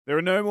There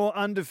are no more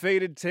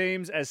undefeated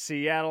teams as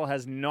Seattle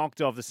has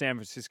knocked off the San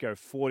Francisco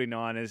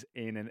 49ers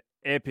in an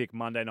epic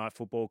Monday Night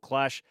Football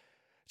clash.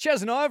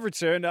 Chaz and I have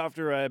returned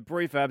after a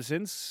brief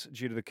absence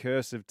due to the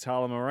curse of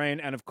Tyler Marine.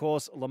 And of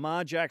course,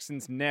 Lamar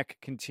Jackson's neck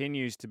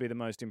continues to be the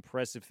most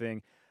impressive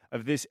thing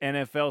of this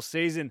NFL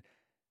season.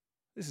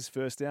 This is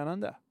First Down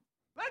Under.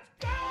 Let's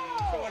go!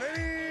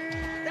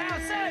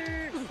 Down set!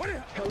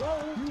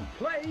 Hello, you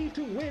play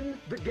to win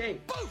the game.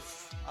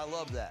 Boof! I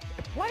love that.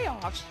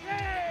 Playoffs?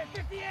 Hey,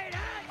 58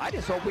 high! I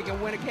just hope we can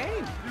win a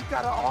game. You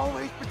gotta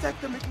always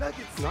protect the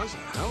McNuggets. That's a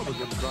hell of a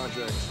good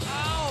project.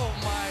 Oh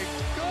my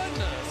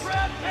goodness!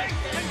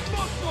 Breathtaking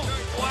football!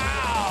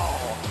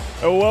 Wow!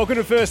 Welcome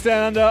to First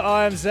Down Under.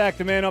 I am Zach.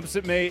 The man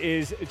opposite me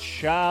is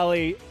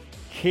Charlie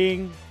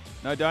King.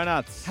 No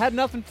donuts. Had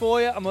nothing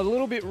for you. I'm a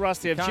little bit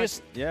rusty.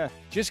 I've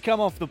just come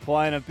off the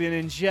plane. I've been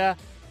in Japan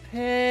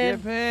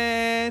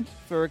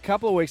for a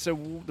couple of weeks. So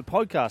the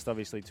podcast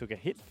obviously took a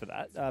hit for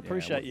that. I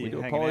appreciate you. We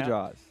do hanging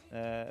apologise.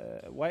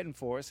 out, waiting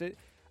for us.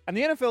 And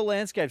the NFL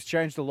landscape's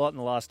changed a lot in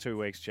the last 2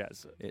 weeks,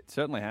 Chaz. It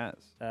certainly has.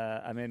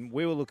 I mean,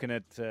 we were looking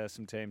at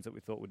some teams that we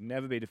thought would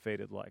never be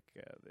defeated, like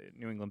the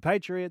New England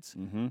Patriots,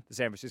 the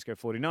San Francisco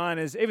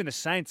 49ers. Even the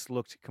Saints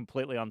looked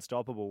completely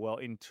unstoppable. Well,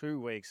 in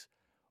 2 weeks,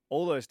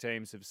 all those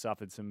teams have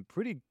suffered some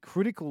pretty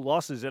critical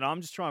losses, and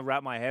I'm just trying to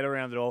wrap my head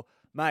around it all.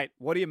 Mate,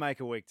 what do you make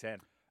of Week 10?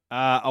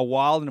 A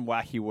wild and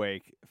wacky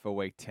week for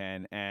Week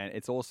 10, and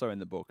it's also in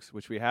the books,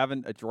 which we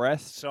haven't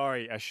addressed.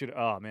 Sorry, I should.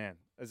 Oh, man,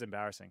 that's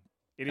embarrassing.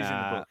 It is in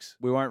the books.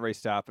 We won't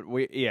restart, but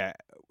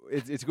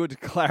it's good to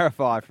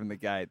clarify from the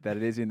gate that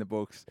it is in the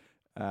books.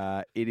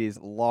 It is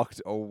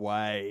locked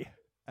away.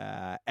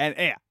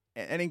 An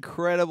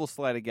incredible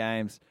slate of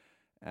games.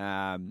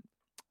 Upset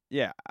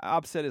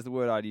is the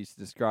word I'd use to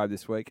describe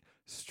this week.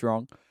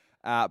 Strong.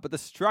 But the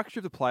structure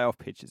of the playoff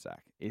picture,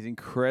 Zach, is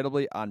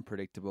incredibly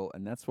unpredictable,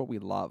 and that's what we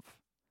love.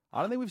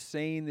 I don't think we've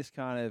seen this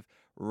kind of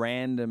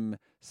random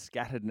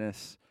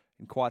scatteredness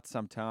in quite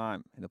some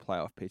time in the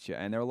playoff picture,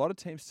 and there are a lot of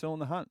teams still in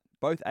the hunt,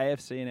 both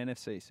AFC and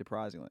NFC,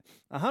 surprisingly.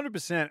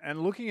 100%.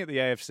 And looking at the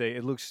AFC,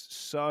 it looks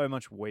so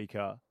much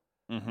weaker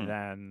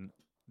than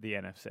the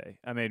NFC.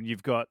 I mean,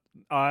 you've got,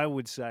 I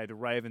would say, the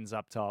Ravens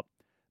up top,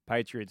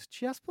 Patriots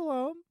just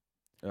below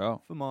them.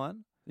 Oh. For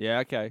mine. Yeah,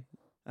 okay.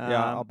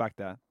 I'll back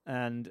that.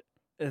 And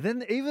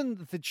then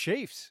even the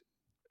Chiefs.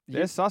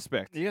 They're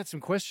suspect. You got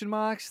some question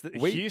marks.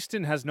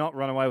 Houston has not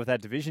run away with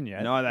that division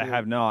yet. No, they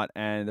have not.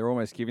 And they're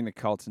almost giving the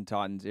Colts and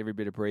Titans every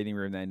bit of breathing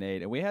room they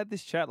need. And we had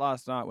this chat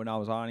last night when I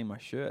was ironing my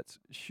shirts.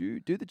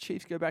 Do the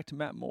Chiefs go back to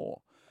Matt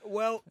Moore?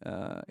 Well,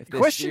 if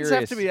questions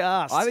have to be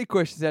asked. I think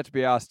questions have to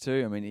be asked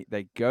too. I mean,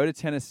 they go to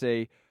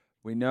Tennessee.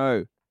 We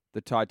know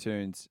the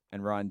Titans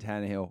and Ryan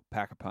Tannehill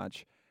pack a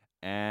punch.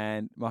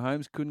 And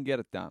Mahomes couldn't get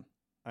it done.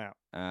 Yeah.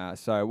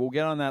 So we'll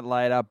get on that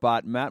later.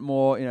 But Matt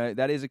Moore,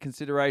 that is a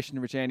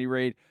consideration which Andy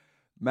Reid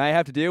may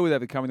have to deal with over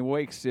the coming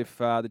weeks if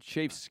the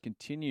Chiefs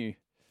continue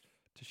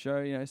to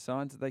show,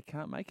 signs that they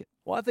can't make it.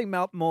 Well, I think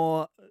Matt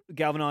Moore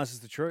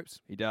galvanizes the troops.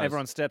 He does.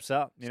 Everyone steps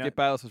up. Skip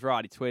Bayless was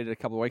right. He tweeted a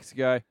couple of weeks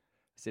ago. He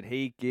said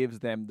he gives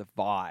them the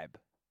vibe.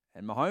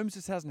 And Mahomes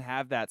just doesn't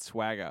have that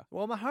swagger.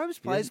 Well, Mahomes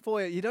plays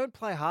for you. You don't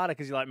play harder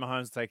because you're like,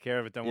 Mahomes will take care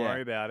of it. Don't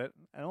worry about it.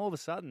 And all of a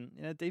sudden,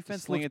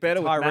 defense looks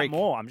better with Matt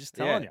Moore. I'm just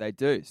telling you. They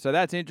do. So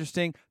that's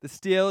interesting. The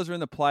Steelers are in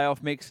the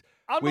playoff mix,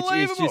 which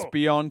is just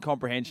beyond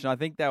comprehension. I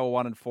think they were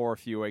 1-4 a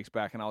few weeks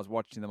back, and I was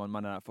watching them on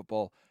Monday Night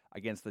Football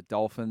against the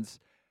Dolphins.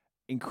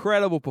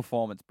 Incredible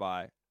performance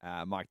by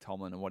Mike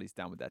Tomlin and what he's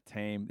done with that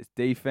team. This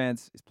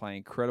defense is playing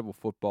incredible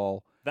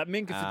football. That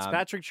Minkah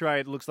Fitzpatrick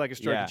trade looks like a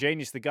stroke of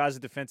genius. The guy's a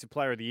Defensive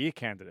Player of the Year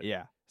candidate.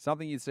 Yeah.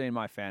 Something you'd see in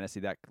my fantasy,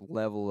 that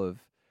level of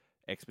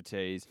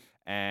expertise.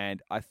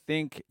 And I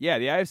think, the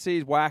AFC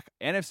is whack.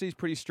 NFC is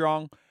pretty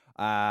strong.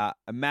 A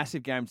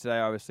massive game today,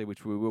 obviously,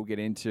 which we will get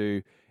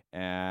into.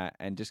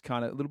 And just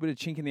kind of a little bit of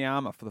chink in the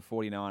armor for the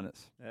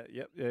 49ers.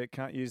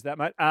 Can't use that,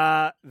 mate.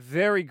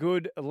 Very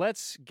good.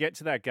 Let's get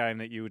to that game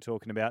that you were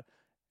talking about.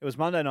 It was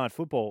Monday Night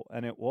Football,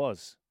 and it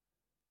was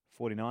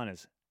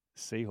 49ers,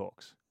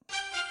 Seahawks.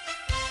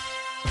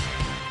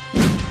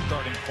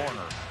 Starting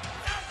corner.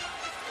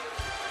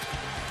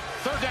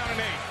 3rd down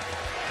and 8.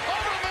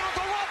 Over the middle,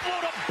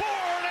 Garoppolo to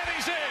Bourne, and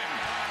he's in.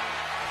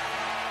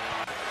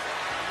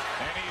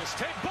 And he is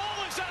ball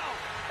is out,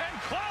 and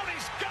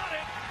Clowney's got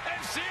it,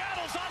 and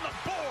Seattle's on the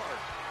board.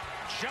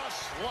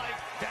 Just like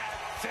that,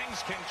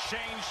 things can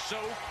change so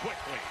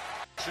quickly.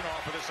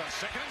 Off of this on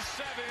 2nd and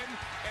 7,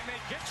 and they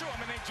get to him,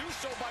 and they do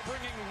so by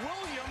bringing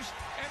Williams,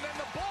 and then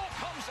the ball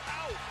comes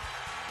out,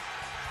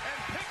 and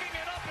picking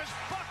it up is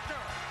Buckner,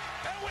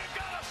 and we've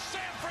got a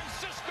San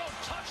Francisco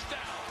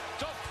touchdown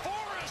to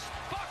Forrest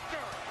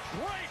Buckner.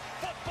 Great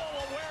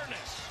football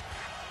awareness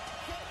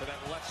to that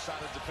left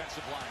side of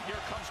defensive line. Here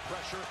comes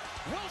pressure.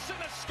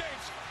 Wilson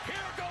escapes.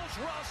 Here goes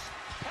Russ,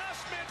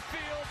 past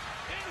midfield,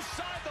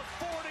 inside the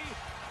 40,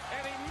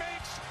 and he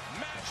makes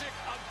magic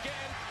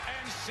again,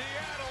 and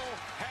Seattle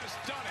has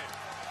done it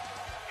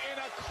in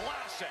a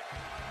classic.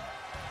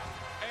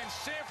 And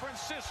San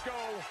Francisco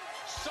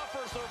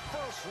suffers their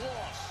first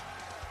loss.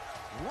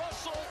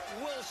 Russell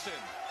Wilson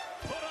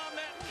put on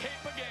that cape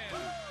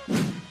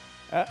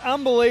again.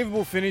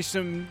 Unbelievable finish.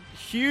 Some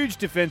huge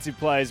defensive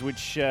plays,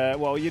 which,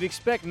 you'd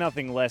expect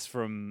nothing less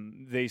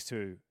from these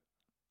two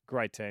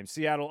great teams.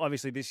 Seattle,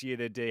 obviously, this year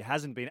their D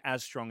hasn't been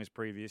as strong as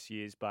previous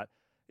years, but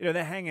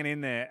they're hanging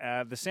in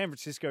there. The San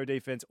Francisco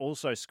defense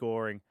also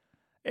scoring.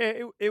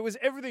 It was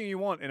everything you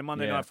want in a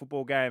Monday night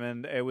football game,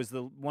 and it was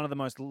one of the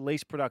most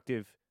least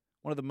productive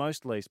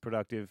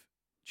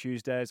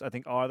Tuesdays I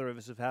think either of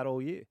us have had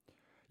all year.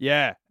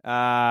 Yeah.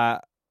 I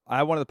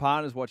had one of the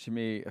partners watching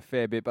me a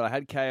fair bit, but I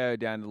had KO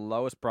down to the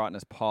lowest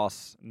brightness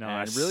POS.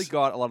 Nice. And really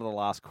got a lot of the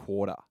last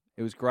quarter.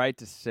 It was great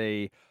to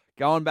see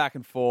going back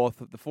and forth.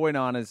 The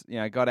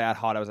 49ers, got out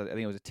hot. I think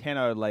it was a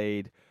 10-0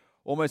 lead,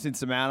 almost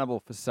insurmountable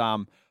for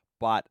some.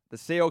 But the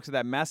Seahawks had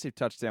that massive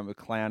touchdown with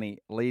Clowney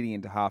leading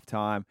into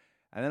halftime.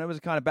 And then it was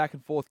a kind of back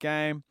and forth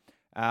game.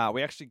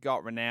 We actually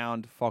got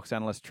renowned Fox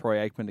analyst Troy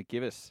Aikman to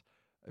give us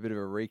a bit of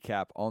a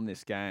recap on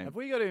this game. Have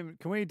we got him?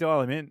 Can we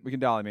dial him in? We can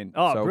dial him in.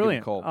 Oh, so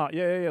brilliant! We'll give him a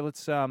call.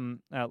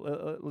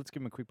 Oh, yeah. Let's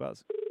give him a quick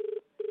buzz.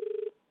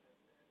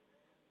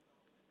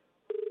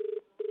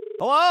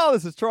 Hello,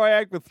 this is Troy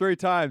Aikman,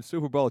 3-time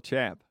Super Bowl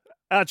champ.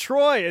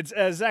 Troy, it's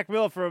Zach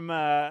Miller from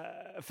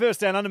First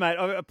Down Under, mate.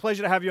 A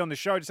pleasure to have you on the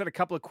show. Just had a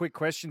couple of quick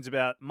questions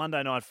about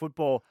Monday Night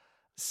Football.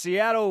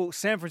 Seattle,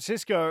 San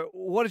Francisco,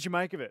 what did you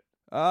make of it?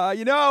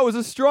 It was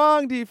a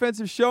strong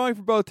defensive showing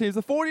for both teams.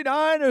 The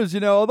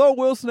 49ers, although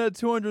Wilson had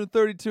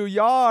 232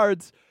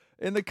 yards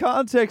in the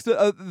context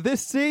of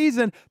this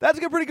season, that's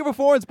a pretty good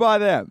performance by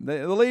them.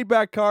 The lead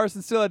back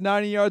Carson still had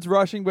 90 yards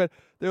rushing, but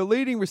their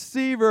leading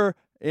receiver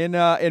in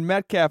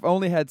Metcalf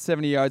only had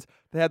 70 yards.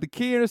 They had the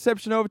key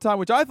interception overtime,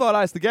 which I thought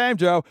iced the game,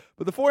 Joe,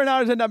 but the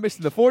 49ers ended up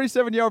missing the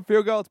 47-yard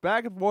field goal. It's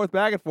back and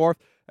forth,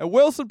 and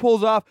Wilson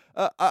pulls off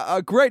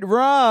a great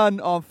run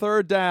on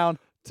third down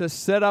to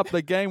set up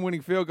the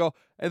game-winning field goal,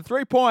 and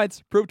 3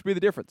 points proved to be the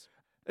difference.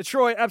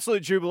 Troy,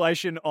 absolute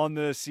jubilation on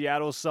the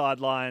Seattle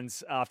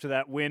sidelines after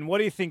that win. What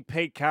do you think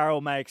Pete Carroll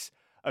makes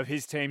of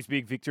his team's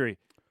big victory?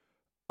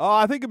 Oh,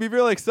 I think he'll be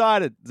really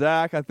excited,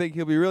 Zach. I think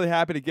he'll be really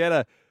happy to get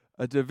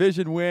a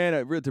division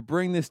win, to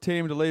bring this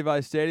team to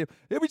Levi's Stadium.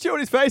 He'll be chewing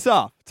his face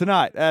off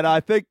tonight, and I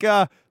think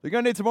they're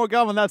going to need some more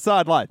gum on that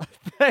sideline.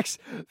 Thanks,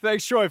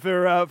 Troy,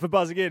 for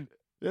buzzing in.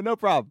 Yeah, no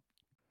problem.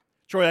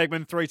 Troy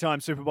Aikman, 3-time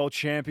Super Bowl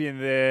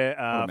champion there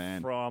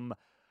from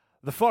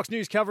the Fox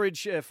News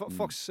coverage,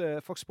 Fox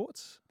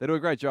Sports. They do a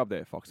great job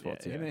there, Fox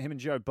Sports. Yeah. Him and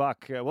Joe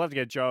Buck. We'll have to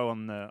get Joe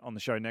on the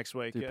show next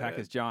week. Do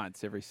Packers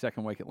Giants every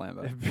second week at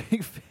Lambeau.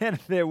 Big fan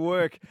of their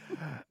work.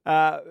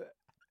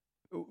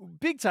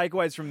 Big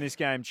takeaways from this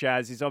game,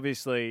 Chaz, is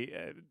obviously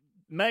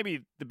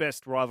maybe the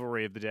best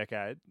rivalry of the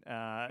decade.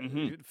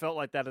 It felt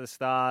like that at the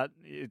start.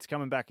 It's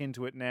coming back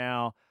into it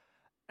now.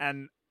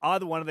 And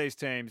either one of these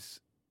teams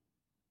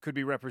could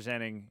be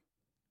representing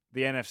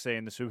the NFC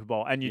in the Super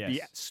Bowl, and you'd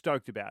be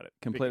stoked about it.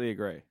 Completely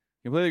agree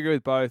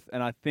with both.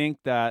 And I think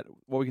that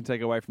what we can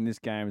take away from this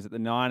game is that the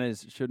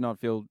Niners should not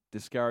feel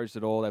discouraged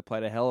at all. They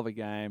played a hell of a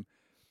game,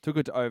 took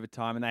it to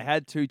overtime, and they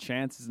had 2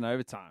 chances in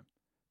overtime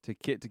to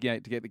get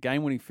the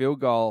game-winning field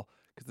goal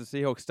because the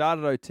Seahawks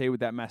started OT with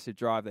that massive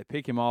drive. They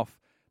pick him off.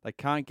 They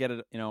can't get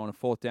it, on a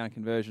 4th down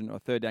conversion or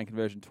 3rd down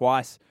conversion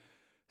twice.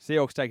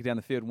 Seahawks take it down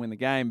the field and win the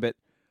game. But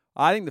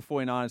I think the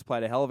 49ers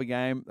played a hell of a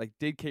game. They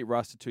did keep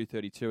Russ to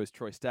 232, as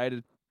Troy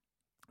stated.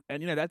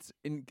 And, that's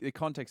in the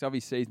context of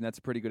his season, that's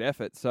a pretty good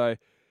effort. So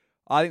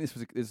I think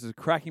this is a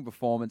cracking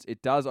performance.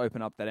 It does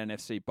open up that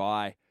NFC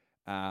bye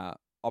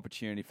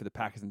opportunity for the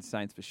Packers and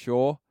Saints for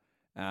sure.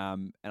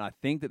 And I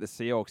think that the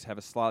Seahawks have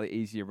a slightly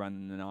easier run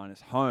than the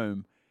Niners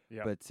home.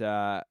 Yep. But,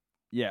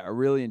 a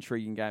really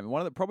intriguing game.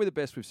 And probably the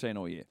best we've seen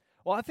all year.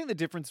 Well, I think the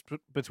difference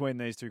between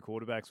these two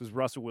quarterbacks was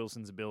Russell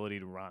Wilson's ability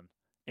to run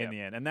in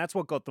the end. And that's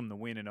what got them the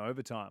win in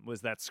overtime,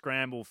 was that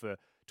scramble for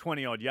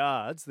 20-odd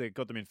yards that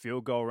got them in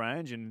field goal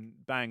range, and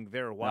bang,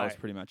 they're away. That was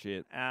pretty much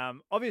it.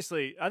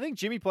 Obviously, I think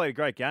Jimmy played a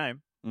great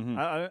game.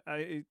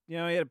 Mm-hmm. He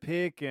had a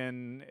pick,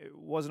 and it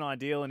wasn't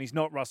ideal, and he's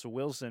not Russell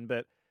Wilson,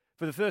 but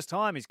for the first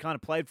time, he's kind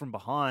of played from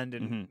behind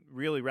and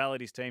really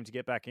rallied his team to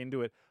get back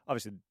into it.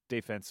 Obviously,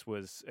 defense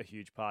was a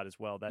huge part as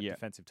well. That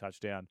defensive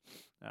touchdown,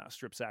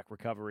 strip sack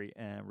recovery,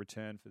 and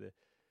return for the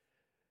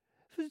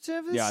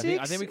I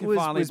think we can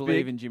finally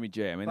believe in Jimmy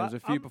G. I mean, there was a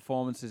few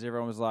performances.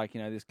 Everyone was like,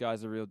 this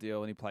guy's the real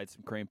deal, and he played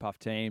some cream puff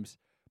teams.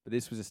 But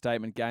this was a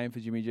statement game for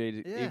Jimmy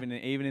G. Even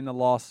in the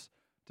loss,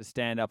 to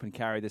stand up and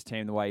carry this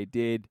team the way he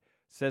did.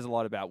 Says a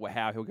lot about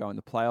how he'll go in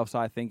the playoffs.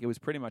 I think it was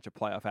pretty much a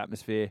playoff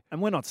atmosphere.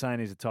 And we're not saying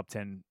he's a top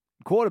 10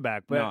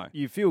 quarterback, but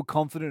you feel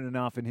confident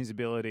enough in his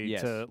ability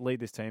to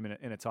lead this team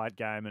in a tight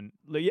game. And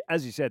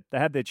as you said, they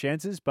had their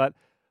chances, but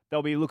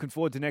they'll be looking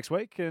forward to next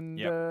week. And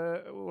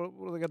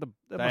what do they got?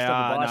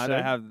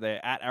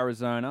 They're at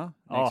Arizona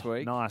next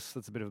week. Nice.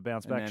 That's a bit of a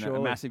bounce back. And then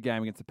a massive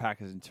game against the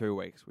Packers in 2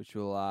 weeks, which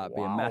will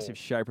be a massive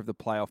shaper of the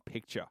playoff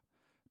picture.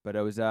 But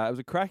it was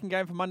a cracking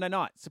game for Monday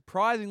night.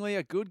 Surprisingly,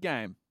 a good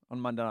game on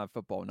Monday Night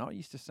Football. Not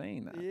used to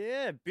seeing that.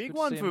 Yeah, big good to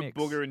one see a for mix.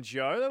 Booger and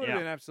Joe. They would have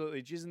Yeah. been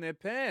absolutely jizzing their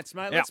pants,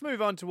 mate. Yeah. Let's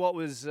move on to what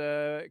was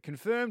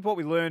confirmed, what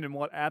we learned, and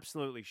what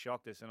absolutely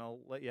shocked us, and I'll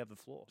let you have the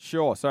floor.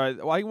 Sure. So I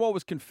think what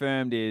was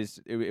confirmed is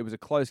it was a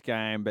close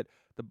game, but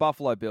the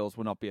Buffalo Bills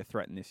will not be a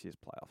threat in this year's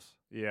playoffs.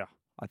 Yeah.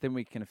 I think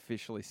we can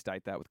officially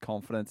state that with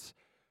confidence.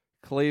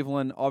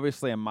 Cleveland,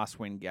 obviously a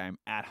must-win game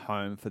at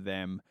home for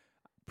them.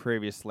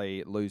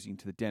 Previously losing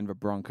to the Denver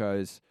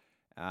Broncos,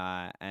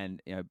 they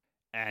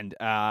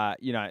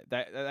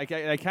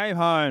came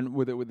home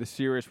with a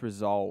serious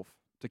resolve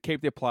to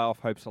keep their playoff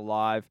hopes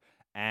alive,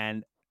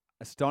 and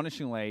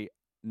astonishingly,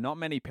 not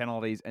many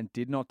penalties, and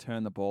did not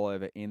turn the ball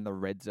over in the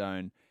red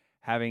zone,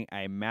 having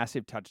a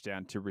massive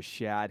touchdown to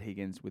Rashad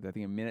Higgins with I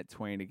think a minute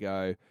 20 to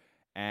go,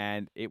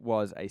 and it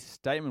was a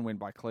statement win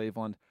by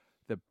Cleveland.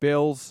 The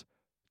Bills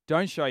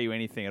don't show you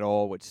anything at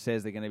all, which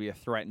says they're going to be a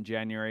threat in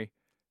January.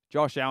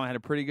 Josh Allen had a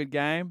pretty good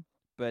game,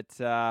 but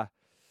they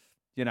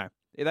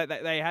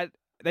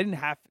didn't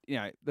have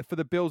for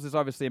the Bills. There's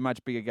obviously a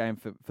much bigger game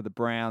for the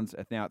Browns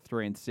now at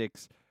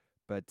 3-6,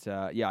 but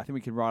I think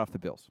we can write off the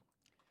Bills.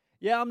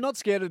 Yeah, I'm not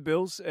scared of the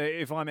Bills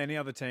if I'm any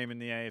other team in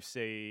the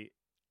AFC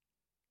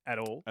at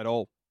all. At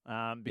all,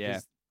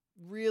 Because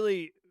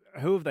really,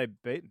 who have they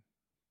beaten?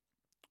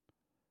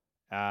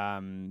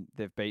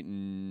 they've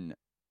beaten.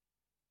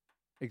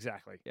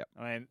 Exactly. Yep.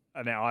 I mean,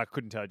 now I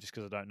couldn't tell just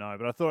because I don't know,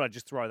 but I thought I'd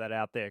just throw that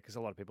out there because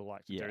a lot of people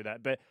like to do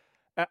that. But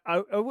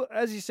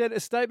as you said, a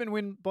statement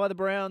win by the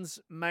Browns,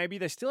 maybe.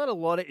 They still had a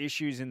lot of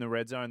issues in the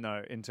red zone,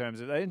 though, in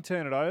terms of they didn't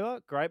turn it over.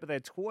 Great, but they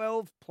had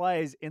 12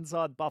 plays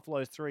inside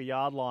Buffalo's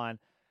 3-yard line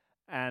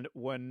and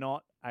were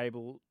not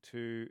able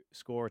to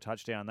score a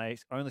touchdown. They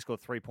only scored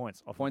 3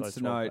 points off of Points those to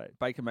 12 note: plays.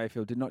 Baker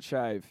Mayfield did not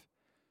shave,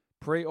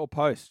 pre or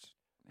post.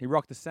 He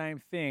rocked the same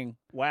thing.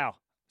 Wow.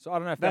 So I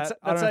don't know if That's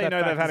I don't how you if know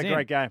that they've had a factors in.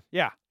 great game.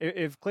 Yeah.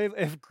 If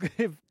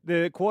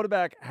the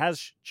quarterback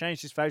has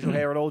changed his facial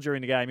hair at all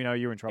during the game,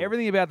 you're in trouble.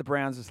 Everything about the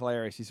Browns is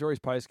hilarious. You saw his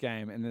post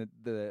game, and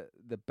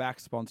the back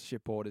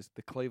sponsorship board is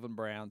the Cleveland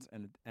Browns,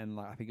 and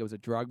like, I think it was a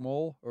drug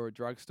mall or a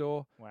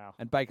drugstore. Wow.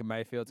 And Baker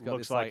Mayfield's got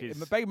Looks this like like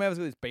he's- Baker Mayfield's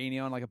got this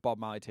beanie on, like a Bob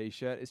Marley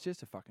t-shirt. It's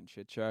just a fucking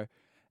shit show.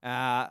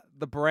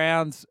 The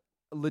Browns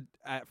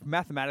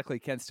mathematically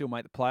can still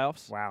make the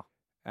playoffs. Wow.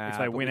 If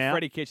they but win with out.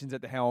 Freddie Kitchens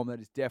at the helm, that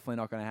is definitely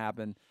not going to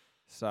happen.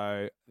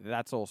 So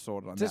that's all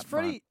sorted on Does that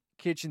front. Freddie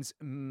Kitchens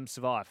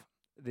survive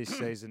this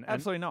season? And,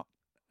 Absolutely not.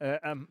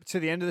 to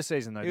the end of the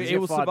season, though. Does He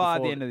will get fired survive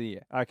before the end of the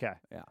year. Okay.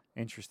 Yeah.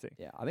 Interesting.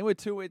 Yeah, I think we're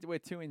two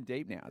in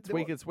deep now.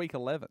 It's week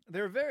 11.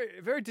 They're a very,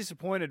 very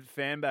disappointed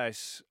fan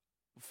base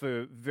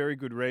for very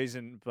good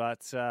reason,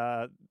 but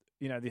the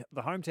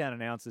hometown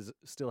announcers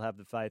still have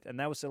the faith, and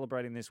they were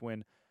celebrating this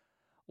win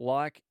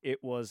like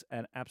it was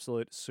an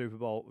absolute Super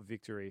Bowl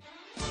victory.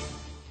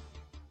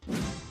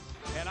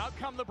 And out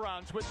come the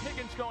Browns with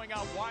Higgins going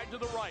out wide to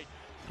the right.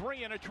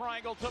 3 in a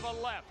triangle to the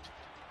left.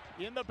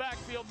 In the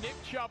backfield, Nick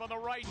Chubb on the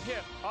right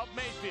hip of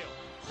Mayfield.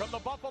 From the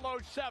Buffalo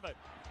 7.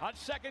 On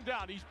second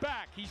down, he's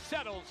back. He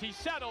settles. He's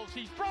throwing.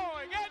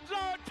 End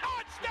zone.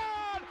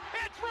 Touchdown!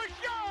 It's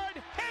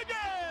Rashard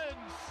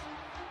Higgins!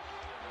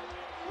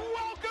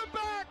 Welcome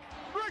back,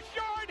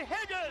 Rashard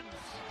Higgins!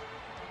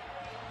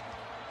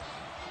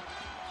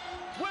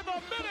 With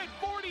a minute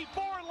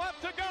 44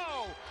 left to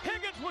go.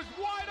 Higgins was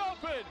wide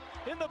open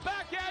in the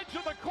back edge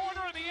of the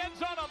corner of the end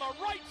zone on the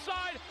right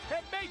side,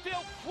 and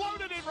Mayfield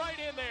floated it right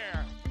in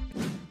there.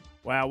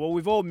 Wow, well,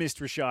 we've all missed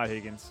Rashard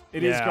Higgins.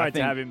 It is Yeah, I great to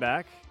think- have him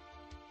back.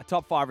 A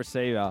top 5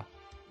 receiver,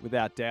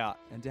 without doubt,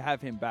 and to have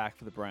him back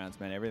for the Browns,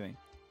 man, everything.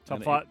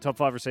 And Top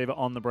five receiver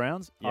on the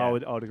Browns? Yeah. I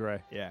would agree.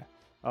 Yeah.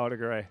 I would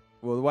agree.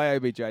 Well, the way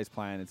OBJ's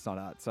playing, it's not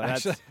hard. So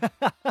that's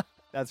Actually-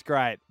 that's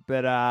great.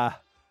 But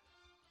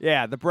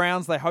the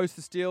Browns, they host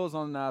the Steelers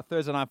on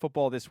Thursday Night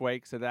Football this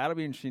week, so that'll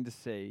be interesting to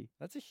see.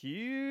 That's a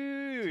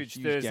huge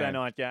huge Thursday game.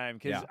 night game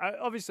because Yeah.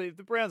 obviously if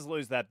the Browns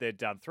lose that, they're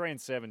done.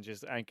 3-7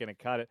 just ain't going to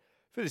cut it.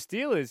 For the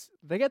Steelers,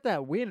 they get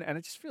that win, and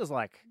it just feels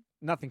like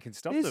nothing can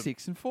stop They're them.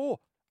 6-4.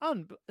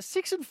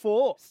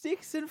 6-4.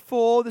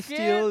 6-4. The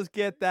Steelers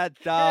get that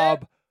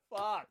dub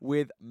Fuck.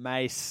 with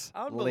Mace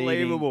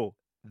Unbelievable.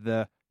 leading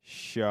the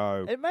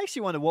show. It makes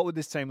you wonder what would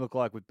this team look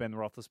like with Ben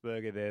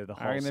Roethlisberger there the I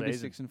whole reckon they'd be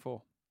season.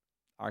 6-4.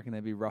 I reckon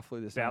they'd be roughly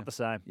the same. About the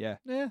same. Yeah.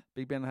 Yeah.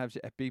 Big Ben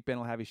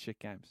will have his shit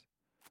games.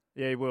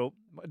 Yeah, he will.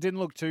 Didn't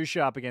look too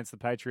sharp against the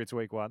Patriots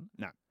week 1.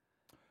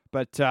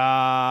 But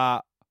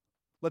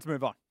let's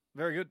move on.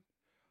 Very good.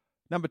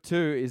 Number 2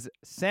 is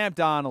Sam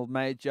Darnold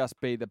may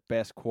just be the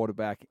best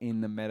quarterback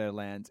in the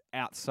Meadowlands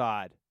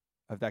outside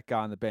of that guy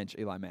on the bench,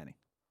 Eli Manning.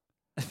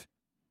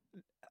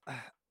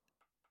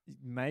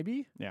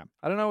 Maybe? Yeah.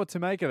 I don't know what to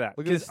make of that.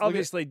 Look at Because this- look at-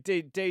 obviously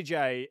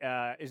DJ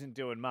isn't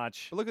doing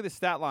much. But look at this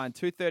stat line: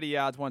 230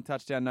 yards, 1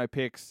 touchdown, no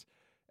picks.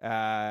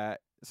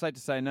 Safe to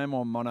say, no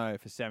more mono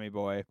for Sammy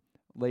Boy,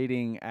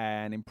 leading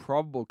an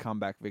improbable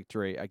comeback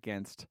victory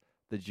against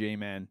the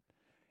G-Men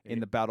in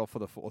the battle for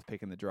the 4th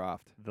pick in the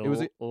draft. The It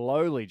was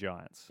lowly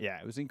Giants.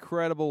 it was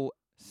incredible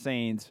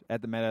scenes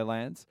at the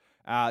Meadowlands.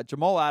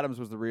 Jamal Adams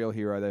was the real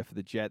hero, though, for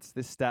the Jets.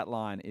 This stat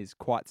line is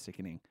quite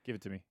sickening. Give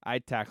it to me.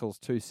 8 tackles,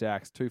 2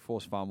 sacks, 2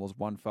 forced fumbles,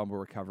 1 fumble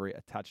recovery,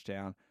 a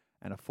touchdown,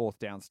 and a 4th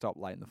down stop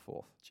late in the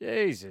 4th.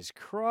 Jesus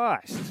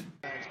Christ.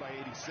 Bags by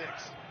 86.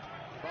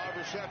 5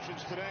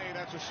 receptions today.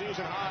 That's a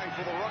season high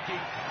for the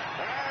rookie.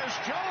 As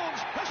Jones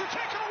has it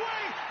taken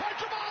away by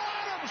Jamal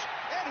Adams,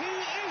 and he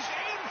is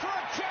in for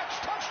a Jets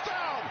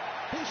touchdown.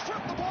 He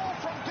stripped the ball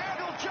from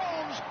Daniel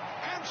Jones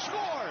and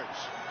scores.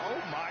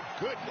 Oh my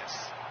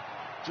goodness.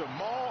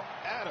 Jamal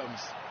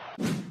Adams.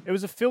 It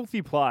was a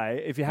filthy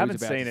play. If you haven't He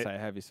was about seen to it, say,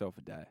 have yourself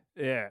a day.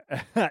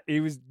 yeah, he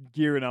was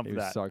gearing up He for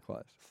was that. so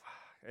close.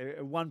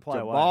 One play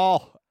away.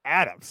 Jamal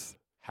Adams.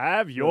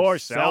 Have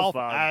yourself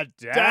a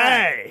day.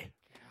 day.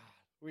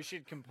 We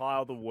should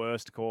compile the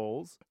worst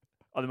calls,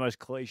 or the most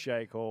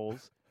cliche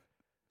calls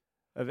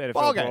of NFL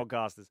Ball game.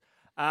 broadcasters.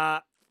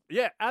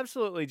 Yeah,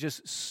 absolutely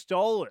just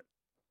stole it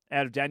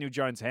out of Daniel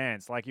Jones'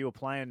 hands like you were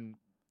playing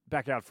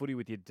backyard footy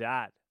with your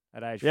dad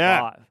at age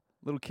 5.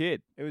 Little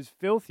kid. It was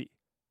filthy.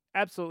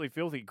 Absolutely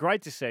filthy.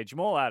 Great to see.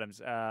 Jamal Adams,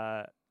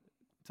 tell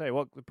you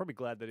what, we're probably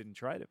glad they didn't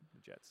trade him,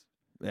 the Jets.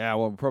 Yeah,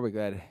 well, I'm probably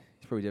glad.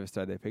 He's probably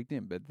devastated they picked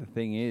him. But the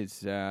thing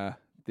is,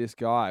 this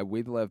guy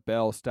with Lev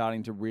Bell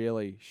starting to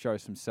really show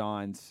some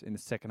signs in the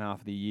second half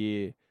of the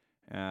year.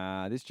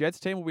 This Jets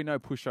team will be no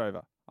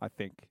pushover, I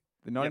think.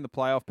 They're not in the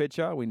playoff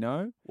picture, we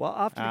know. Well,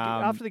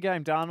 after the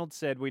game, Darnold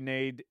said we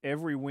need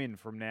every win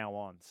from now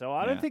on. So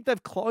I don't think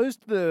they've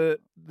closed the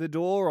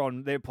door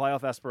on their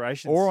playoff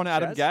aspirations. Or on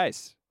Adam Chaz.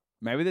 Gase.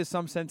 Maybe there's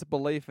some sense of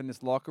belief in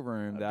this locker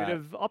room. A that bit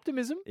of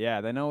optimism.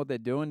 Yeah, they know what they're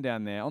doing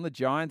down there. On the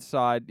Giants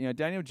side,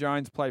 Daniel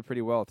Jones played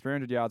pretty well.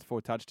 300 yards,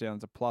 4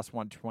 touchdowns, a plus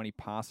 120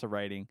 passer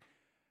rating.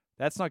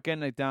 That's not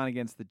getting it done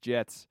against the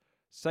Jets.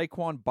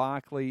 Saquon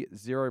Barkley,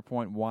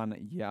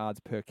 0.1 yards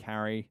per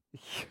carry.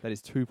 That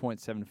is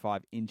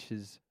 2.75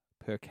 inches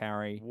per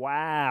carry.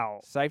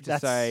 Wow. Safe to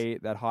say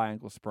that high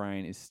ankle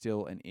sprain is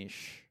still an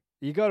ish.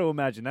 You got to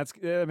imagine that's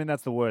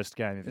the worst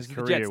game of This his is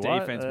the career. Jets What?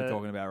 defense we're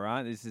talking about,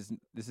 right? This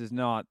is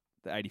not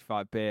the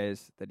 85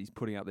 Bears that he's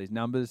putting up these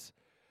numbers.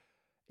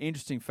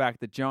 Interesting fact,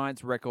 the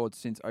Giants' record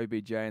since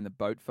OBJ in the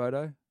boat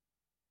photo,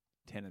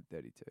 10-32.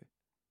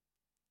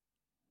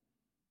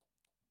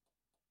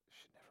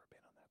 Should never have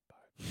been on that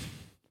boat.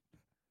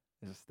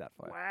 There's a stat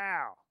for you.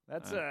 Wow.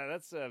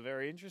 That's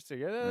very interesting.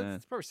 Yeah,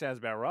 that probably sounds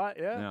about right.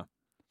 Yeah. Yeah.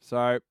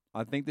 So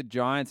I think the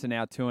Giants are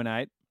now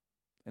 2-8,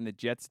 and the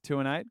Jets are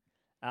 2-8.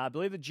 I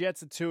believe the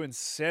Jets are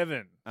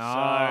 2-7. Oh,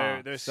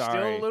 so there's sorry.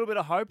 still a little bit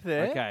of hope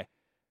there. Okay.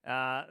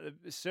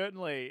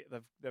 Certainly,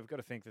 they've got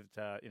to think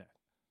that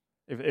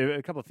if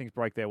a couple of things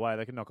break their way,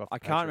 they can knock off. I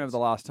can't remember the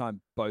last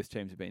time both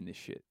teams have been this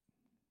shit.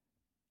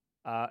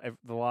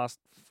 the last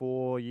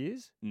 4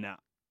 years. Nah.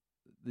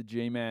 The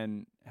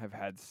G-Men have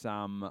had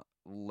some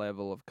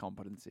level of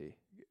competency.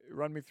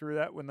 Run me through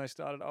that when they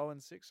started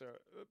 0-6.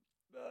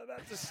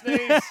 That's a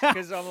sneeze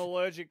because I'm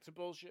allergic to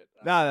bullshit.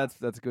 No,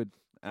 that's good.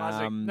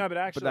 Classic. No, but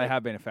actually, they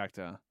have been a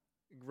factor.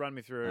 Run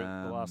me through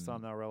the last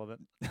time they were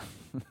relevant.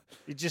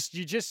 You just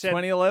said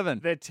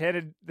 2011. they're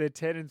 10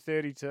 and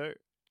 32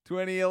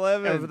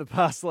 2011. over the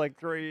past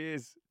 3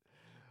 years.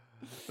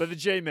 But the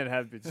G-Men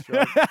have been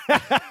strong.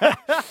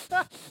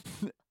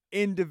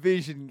 In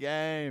division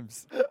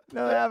games.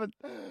 No, they haven't.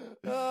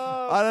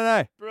 Oh, I don't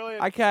know.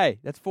 brilliant. Okay,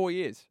 that's 4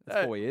 years.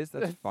 That's 4 years.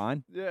 That's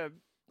fine. Yeah.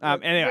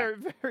 Anyway, very,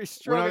 very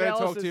strong. we're not going to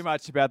talk analysis. too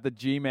much about the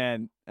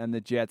G-Man and the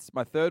Jets.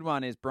 My third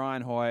one is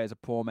Brian Hoyer as a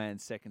poor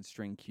man's second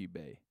string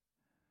QB.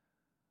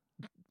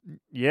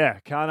 Yeah,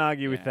 can't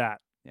argue with Yeah.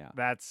 that. Yeah.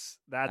 That's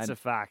And a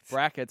fact.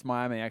 Brackets,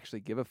 Miami actually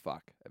give a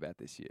fuck about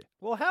this year.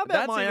 Well, how about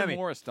That's Miami? even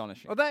more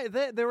astonishing. Well,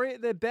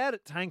 they're bad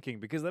at tanking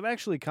because they've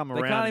actually come They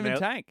around. can't and even they're-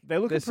 tank. They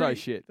look They're so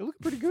pretty, shit. They look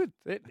pretty good.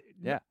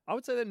 Yeah. I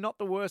would say they're not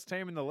the worst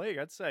team in the league.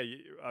 I'd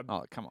say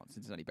Oh, come on.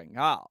 Cincinnati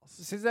Bengals.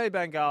 Cincinnati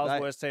Bengals They-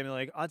 worst team in the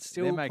league. I'd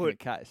still They're making put a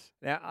case.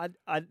 now.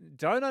 I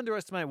don't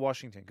underestimate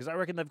Washington because I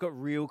reckon they've got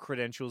real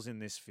credentials in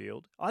this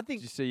field. I Did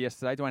think you see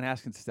yesterday Dwayne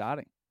Haskins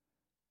starting?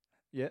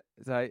 yeah,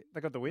 So they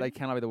got the win. they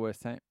cannot be the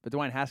worst team. But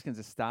Dwayne Haskins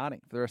is starting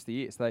for the rest of the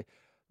year. So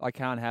I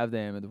can't have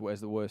them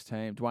as the worst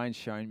team. Dwayne's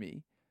shown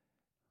me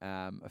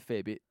a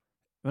fair bit.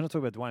 We're not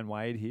talking about Dwayne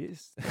Wade here.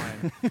 It's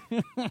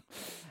Dwayne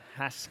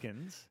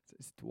Haskins.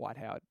 It's Dwight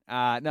Howard.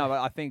 No, but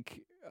I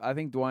think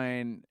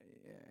Dwayne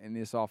in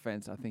this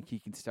offense, I think he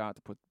can start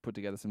to put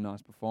together some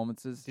nice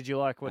performances. Did you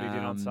like what he did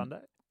on Um,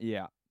 Sunday?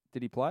 Yeah.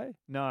 Did he play?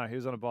 No, he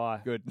was on a bye.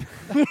 Good.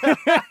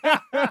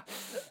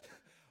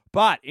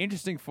 But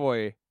interesting for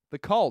you, the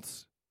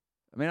Colts.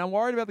 I mean, I'm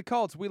worried about the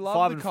Colts. We love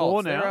 5 the and Colts.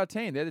 4 They're now. our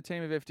team. They're the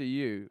team of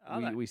FDU.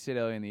 Are they? We said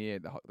earlier in the year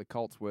the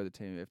Colts were the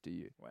team of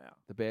FDU. Wow.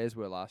 The Bears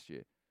were last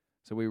year.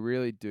 So we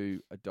really do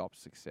adopt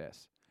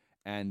success.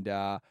 And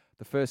the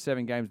first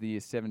 7 games of the year,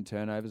 7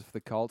 turnovers for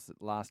the Colts. The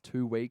last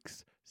 2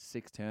 weeks,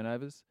 6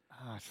 turnovers.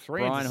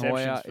 3 Brian interceptions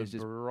Hoyer for is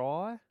just-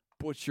 Bry.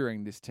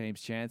 Butchering this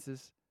team's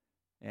chances.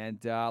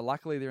 And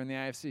luckily they're in the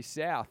AFC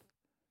South.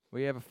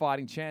 We have a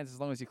fighting chance as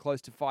long as you're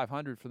close to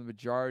 500 for the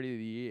majority of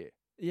the year.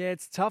 Yeah,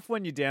 it's tough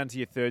when you're down to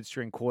your third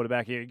string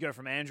quarterback here. You go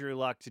from Andrew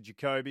Luck to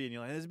Jacoby, and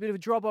you're like, there's a bit of a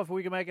drop off.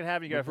 We can make it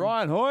happen. You go from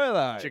Brian Hoyer,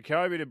 though.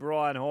 Jacoby to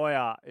Brian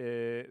Hoyer.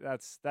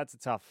 That's a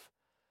tough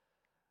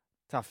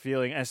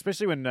feeling,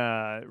 especially when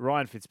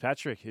Ryan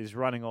Fitzpatrick is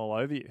running all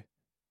over you.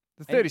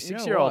 The And you know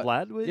 36-year-old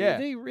what? lad. Yeah.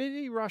 Did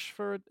he rush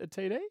for a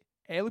TD?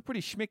 Yeah, he looked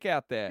pretty schmick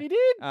out there. He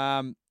did.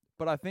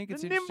 But I think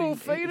it's The interesting. nimble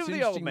feet it's of the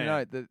interesting old to man.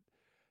 note that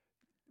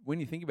when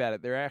you think about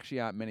it, there actually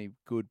aren't many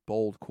good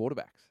bald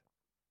quarterbacks.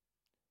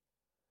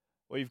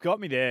 Well, you've got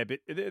me there, but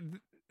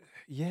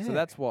yeah. So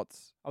that's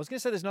what's I was going to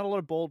say there's not a lot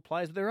of bald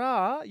players, but there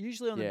are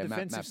usually on the Matt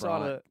defensive side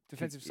Bryant, of the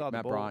defensive side of the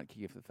Matt ball. Bryant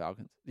kicker for the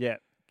Falcons. Yeah.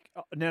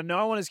 Now,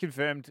 no one has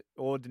confirmed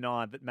or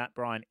denied that Matt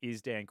Bryant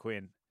is Dan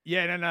Quinn.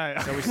 Yeah, no.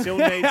 So we still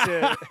need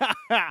to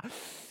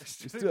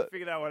Still-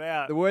 figure that one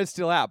out. The word's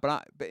still out,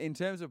 but in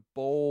terms of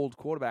bald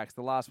quarterbacks,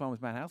 the last one was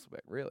Matt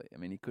Hasselbeck. Really, I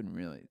mean, he couldn't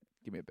really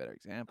give me a better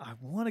example. I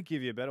want to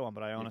give you a better one,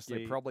 but I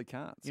honestly you probably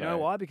can't. You know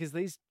why? Because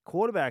these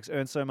quarterbacks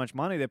earn so much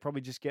money, they're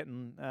probably just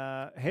getting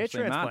hair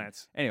Ashley Martin.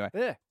 transplants. Anyway,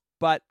 Yeah.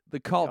 but the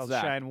Colts, Old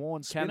Zach, Shane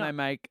Warne can spinner. they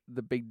make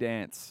the big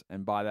dance?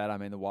 And by that, I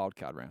mean the wild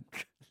card round.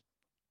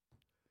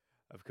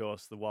 Of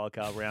course, the wild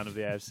card round of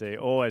the AFC,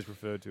 always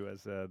referred to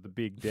as the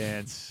big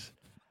dance.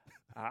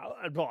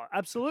 Well,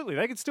 absolutely,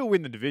 they could still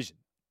win the division.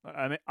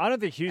 I mean, I don't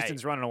think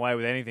Houston's running away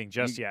with anything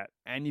just yet.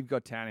 And you've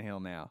got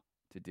Tannehill now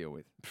to deal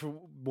with.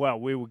 Well,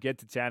 we will get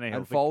to Tannehill.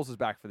 And Foles is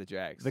back for the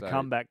Jags. the so-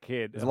 comeback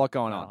kid. there's a lot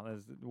going Oh,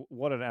 on.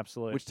 what an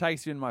absolute Which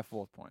takes you into my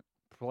fourth point.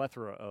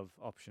 plethora of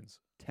options.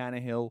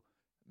 Tannehill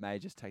may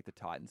just take the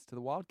Titans to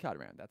the wild card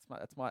round.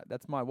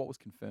 That's my what was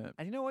confirmed.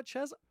 And you know what,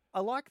 Chaz? I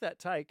like that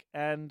take.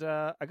 And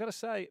I got to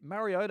say,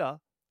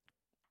 Mariota,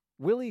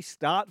 will he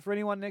start for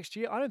anyone next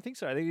year? I don't think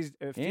so. I think he's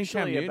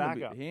officially a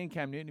backup. He and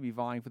Cam Newton will be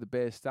vying for the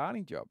Bears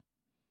starting job.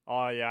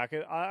 Oh, yeah.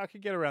 I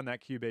could get around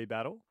that QB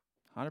battle.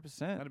 100%.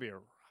 That'd be a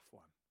rough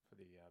one for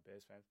the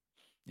Bears fans.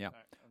 Yeah.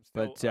 I'm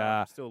still, But,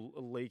 I'm still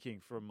leaking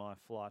from my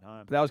flight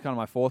home. But that was kind of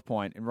my fourth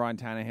point in Ryan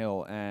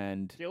Tannehill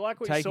and Do you like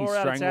what you taking saw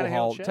out of Tannehill,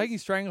 stranglehold. Chaz? Taking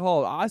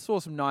stranglehold. I saw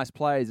some nice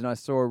plays and I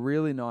saw a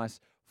really nice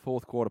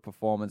fourth quarter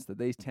performance that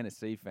these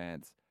Tennessee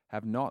fans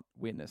have not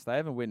witnessed. They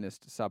haven't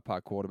witnessed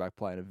subpar quarterback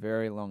play in a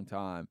very long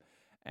time.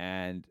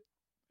 And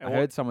I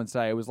heard someone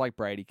say it was like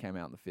Brady came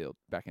out in the field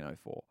back in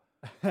 2004.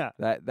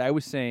 That they were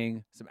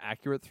seeing some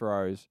accurate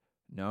throws,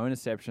 no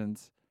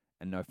interceptions,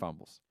 and no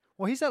fumbles.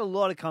 Well, he's had a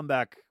lot of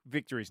comeback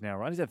victories now,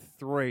 right? He's had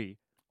 3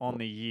 on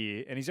the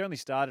year, and he's only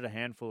started a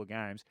handful of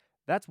games.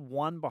 That's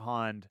one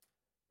behind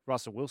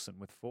Russell Wilson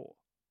with 4.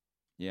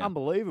 Yeah.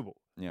 Unbelievable.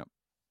 Yeah.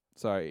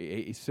 So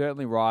he's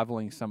certainly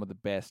rivaling some of the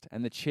best.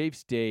 And the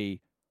Chiefs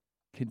D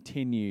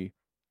continue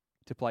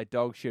to play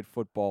dog shit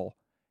football.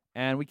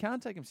 And we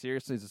can't take them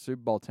seriously as a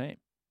Super Bowl team.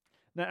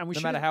 No, and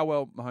No matter how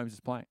well Mahomes is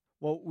playing.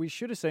 Well, we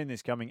should have seen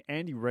this coming.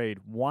 Andy Reid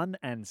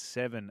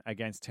 1-7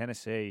 against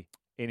Tennessee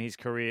in his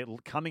career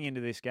coming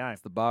into this game.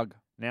 It's the bug.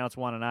 Now it's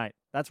 1-8.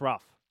 That's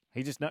rough.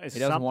 He just knows He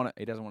doesn't want to.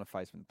 He doesn't want to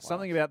face him in the playoffs.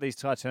 something about these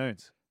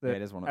Titans that Yeah, he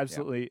doesn't want to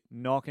absolutely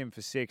knock him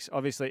for 6.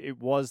 Obviously, it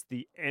was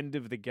the end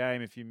of the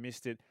game, if you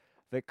missed it,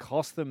 that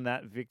cost them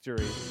that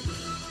victory.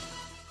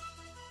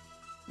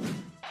 For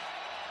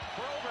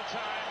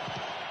overtime.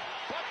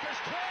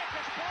 Butker's kick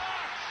is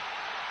blocked.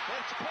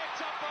 It's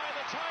picked up by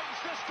the Titans.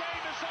 This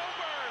game is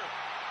over.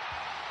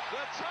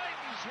 The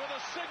Titans with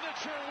a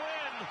signature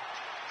win.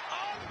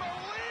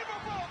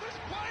 Unbelievable. This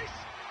place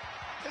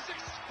is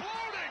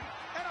exploding.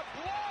 And a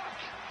block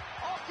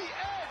off the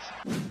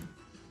edge.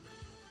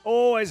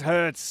 Always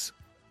hurts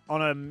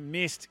on a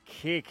missed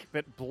kick,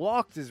 but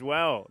blocked as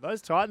well.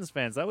 Those Titans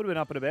fans, they would have been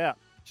up and about.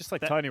 Just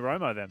like Tony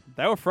Romo then.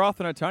 They were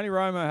frothing. Tony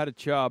Romo had a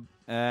chub,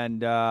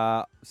 and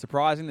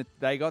surprising that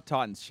they got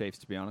Titans Chiefs,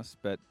 to be honest.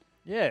 But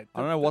Yeah. I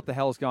don't know what the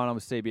hell's going on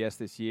with CBS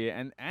this year,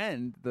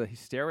 and the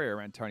hysteria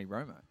around Tony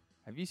Romo.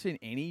 Have you seen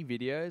any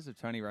videos of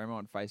Tony Romo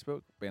on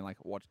Facebook being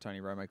like, "Watch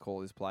Tony Romo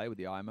call his play" with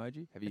the eye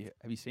emoji? Have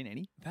you seen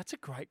any? That's a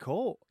great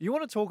call. You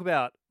want to talk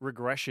about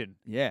regression?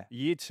 Yeah,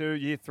 Year 2,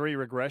 Year 3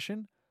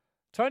 regression?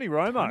 Tony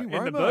Romo Tony in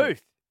the Romo.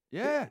 booth.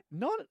 yeah.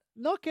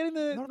 Not getting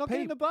the Not a not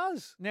getting peep. the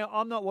buzz. Now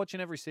I'm not watching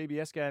every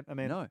CBS game. I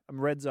mean, No. I'm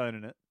red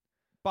zoning it.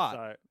 But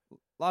So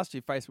last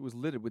year, Facebook was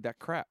littered with that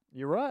crap.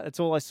 you're right. That's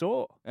all I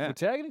saw. Yeah. We're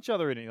tagging each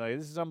other in it. Like,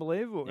 this is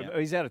unbelievable. Yeah.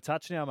 He's out of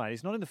touch now, mate.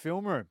 He's not in the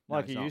film room No,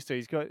 like he's he not. used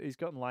to. He's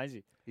gotten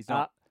lazy. He's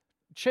not.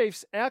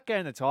 Chiefs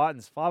outgained the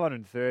Titans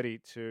 530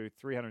 to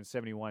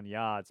 371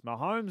 yards.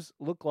 Mahomes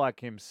looked like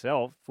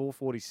himself,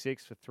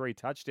 446 for 3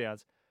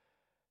 touchdowns.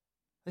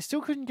 They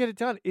still couldn't get it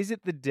done. Is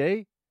it the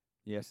D?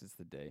 Yes, it's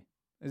the D.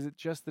 Is it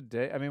just the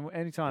D? I mean,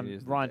 anytime It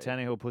is the Ryan D.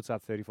 Tannehill puts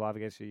up 35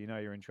 against you, you know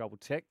you're in trouble.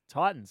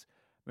 Titans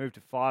moved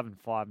to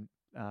 5-5,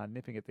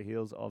 nipping at the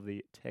heels of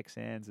the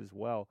Texans as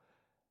well.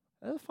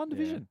 That's a fun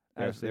division.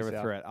 They're AFC a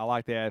South. threat. I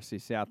like the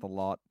AFC South a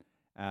lot.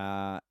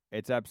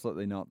 It's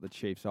absolutely not the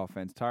Chiefs'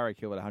 offense. Tyreek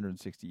Hill at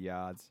 160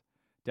 yards.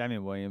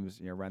 Damian Williams,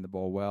 ran the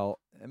ball well.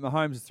 And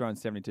Mahomes has thrown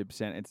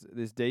 72%. It's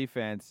this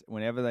defense,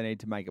 whenever they need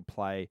to make a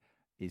play,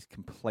 is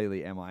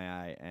completely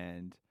MIA,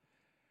 and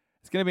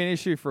it's going to be an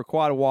issue for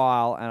quite a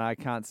while. And I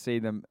can't see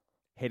them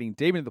heading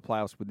deep into the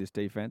playoffs with this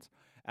defense.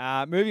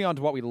 Moving on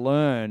to what we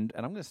learned,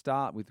 and I'm going to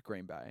start with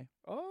Green Bay.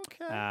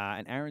 Okay.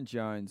 And Aaron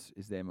Jones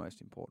is their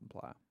most important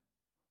player.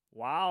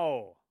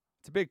 Wow.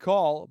 It's a big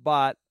call,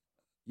 but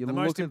you The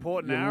look most at,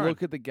 important you Aaron.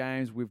 look at the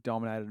games we've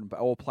dominated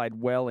or played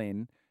well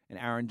in, and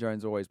Aaron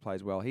Jones always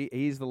plays well.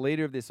 He's the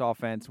leader of this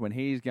offense. When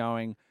he's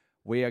going,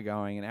 we are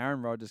going, and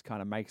Aaron Rodgers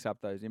kind of makes up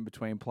those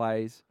in-between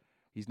plays.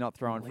 He's not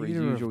throwing for his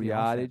Leader of usual the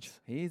yardage.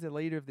 offense. He's the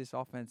leader of this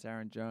offense,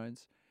 Aaron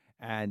Jones.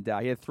 And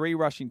he had 3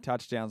 rushing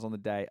touchdowns on the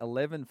day,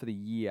 11 for the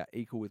year,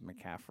 equal with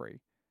McCaffrey.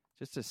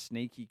 Just a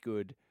sneaky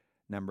good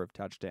number of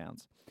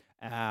touchdowns.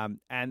 And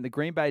the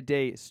Green Bay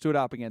D stood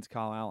up against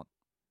Kyle Allen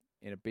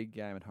in a big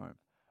game at home,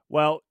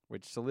 Well,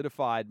 which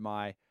solidified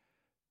my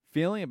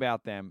feeling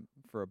about them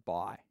for a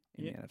bye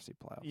in the NFC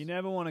playoffs. you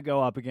never want to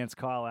go up against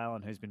Kyle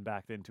Allen, who's been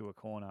backed into a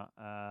corner.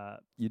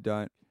 You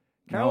don't.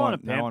 Carolina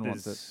no one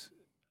wants it. Panthers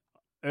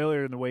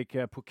earlier in the week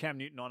put Cam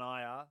Newton on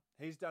IR.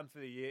 He's done for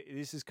the year.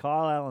 This is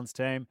Kyle Allen's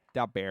team.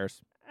 Doubt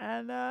Bears.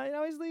 And,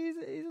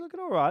 he's looking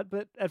all right.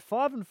 But at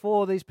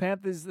 5-4, these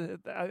Panthers,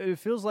 it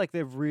feels like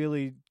they've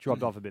really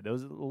dropped off a bit. There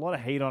was a lot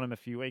of heat on him a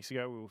few weeks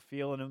ago. We were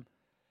feeling him.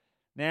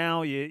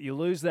 Now you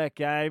lose that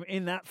game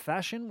in that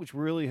fashion, which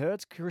really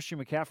hurts. Christian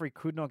McCaffrey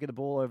could not get the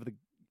ball over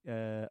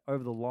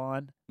the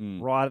line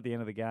right at the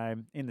end of the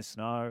game in the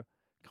snow.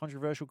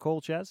 Controversial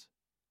call, Chaz?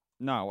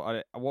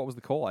 No, what was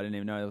the call? I didn't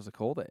even know there was a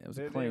call there. It was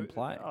a clean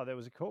play. Oh, there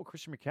was a call.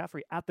 Christian McCaffrey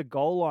at the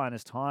goal line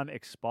as time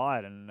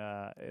expired, and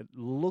it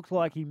looked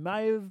like he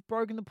may have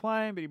broken the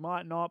plane, but he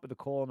might not. But the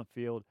call on the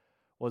field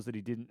was that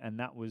he didn't, and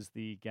that was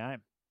the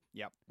game.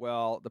 Yep.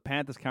 Well, the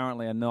Panthers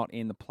currently are not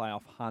in the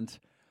playoff hunt.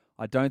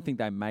 I don't think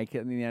they make it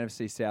in the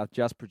NFC South.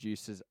 Just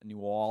produces New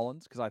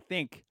Orleans because I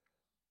think,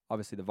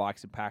 obviously, the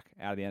Vikes and Pack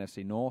out of the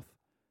NFC North.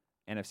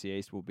 NFC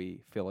East will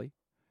be Philly.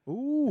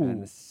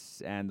 Ooh.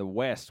 And the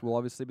West will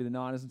obviously be the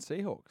Niners and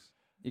Seahawks.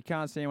 You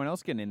can't see anyone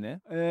else getting in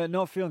there.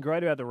 Not feeling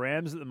great about the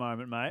Rams at the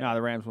moment, mate. No,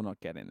 the Rams will not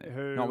get in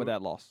there. Not with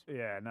that loss.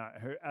 Yeah, no,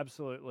 who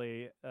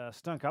absolutely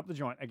stunk up the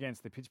joint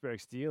against the Pittsburgh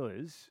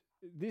Steelers.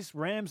 This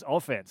Rams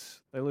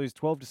offense, they lose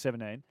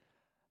 12-17,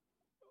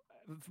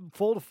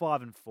 fall to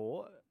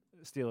 5-4.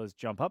 Steelers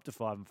jump up to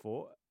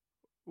 5-4.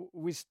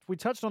 We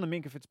touched on the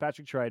Minkah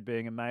Fitzpatrick trade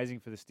being amazing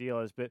for the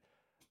Steelers, but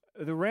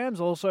the Rams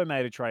also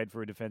made a trade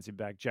for a defensive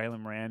back,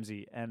 Jalen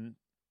Ramsey, and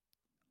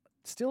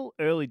still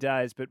early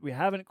days, but we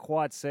haven't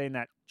quite seen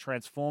that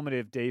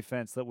transformative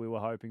defense that we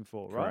were hoping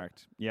for, right?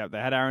 Correct. Yeah, they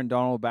had Aaron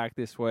Donald back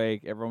this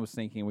week. Everyone was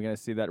thinking we're going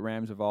to see that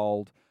Rams of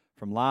old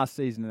from last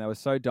season, and they were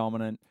so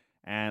dominant.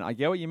 And I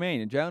get what you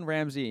mean. And Jalen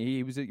Ramsey,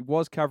 he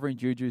was covering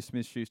Juju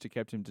Smith-Schuster,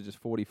 kept him to just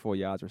 44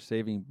 yards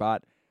receiving,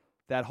 but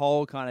that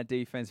whole kind of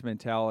defense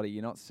mentality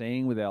you're not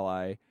seeing with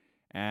LA.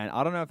 And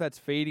I don't know if that's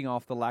feeding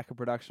off the lack of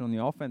production on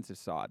the offensive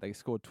side. They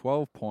scored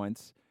 12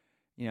 points.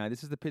 You know,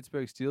 this is the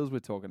Pittsburgh Steelers we're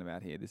talking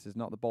about here. This is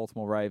not the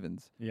Baltimore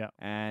Ravens. Yeah.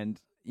 And,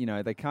 you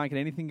know, they can't get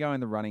anything going in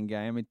the running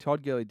game. I mean,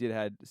 Todd Gurley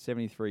had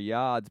 73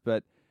 yards,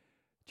 but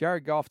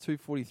Jared Goff,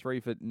 243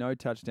 for no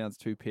touchdowns,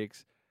 2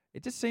 picks.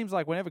 It just seems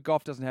like whenever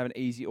Goff doesn't have an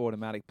easy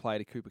automatic play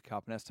to Cooper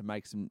Kupp and has to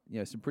make some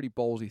pretty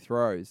ballsy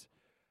throws,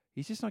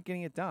 he's just not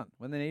getting it done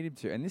when they need him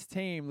to. And this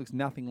team looks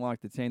nothing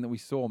like the team that we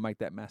saw make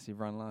that massive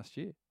run last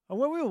year. And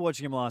when we were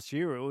watching him last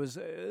year, it was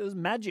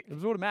magic. It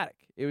was automatic.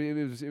 It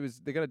was.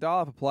 They're going to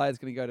dial up a player. It's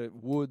going to go to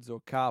Woods or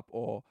Kupp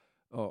or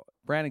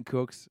Brandon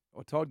Cooks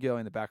or Todd Gurley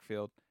in the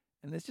backfield.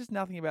 And there's just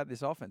nothing about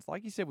this offense.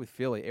 Like you said with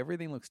Philly,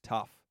 everything looks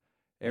tough.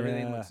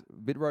 Everything looks a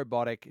bit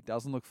robotic. It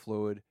doesn't look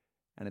fluid,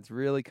 and it's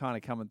really kind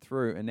of coming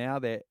through. And now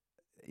they're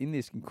in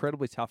this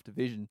incredibly tough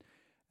division,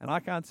 and I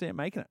can't see it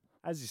making it.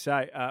 As you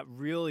say,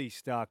 really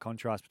stark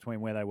contrast between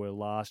where they were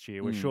last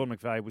year, where Sean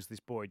McVay was this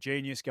boy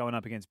genius going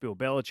up against Bill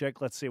Belichick.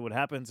 Let's see what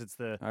happens. It's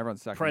the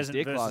Everyone's sucking present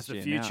his dick versus last the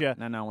year. future.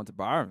 Now no one wants to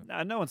borrow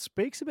him. No one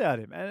speaks about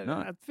him. And No.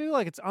 I feel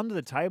like it's under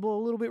the table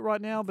a little bit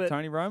right now. But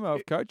Tony Romo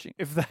of coaching.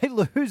 if they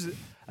lose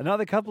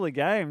another couple of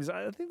games,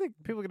 I think that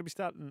people are going to be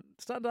starting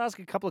to ask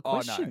a couple of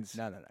questions.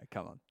 No.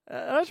 Come on.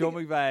 I don't Sean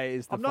think- McVay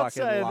is the I'm not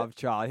fucking saying- love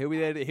child. He'll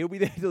be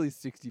there till he's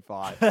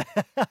 65.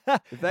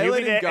 If they He'll let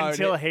be him there go,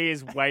 until he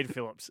is Wade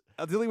Phillips.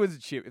 until he wins a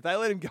chip. If they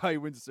let him go, he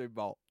wins the Super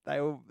Bowl. They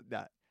will.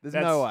 No, there's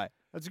That's- no way.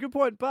 That's a good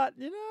point, but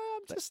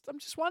I'm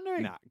just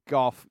wondering. Nah,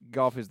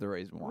 Goff is the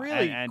reason why.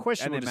 Really And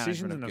questionable the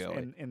decisions management of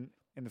Gurley.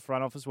 in the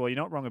front office. Well, you're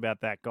not wrong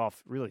about that.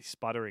 Goff really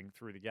sputtering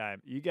through the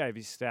game. You gave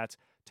his stats.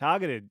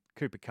 Targeted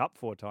Cooper Kupp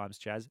 4 times,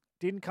 Chaz.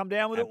 Didn't come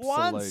down with it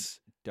Absolute once.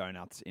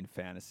 donuts in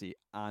fantasy.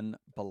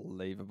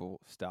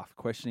 Unbelievable stuff.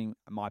 Questioning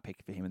my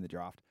pick for him in the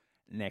draft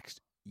next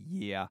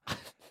year.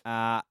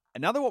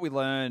 Another what we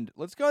learned.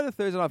 Let's go to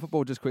Thursday Night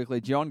Football just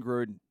quickly. John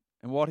Gruden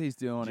and what he's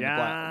doing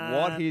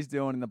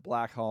in the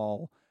black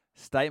hole.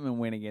 Statement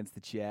win against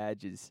the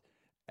Chargers.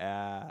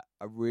 A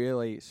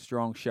really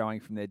strong showing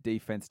from their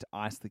defense to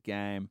ice the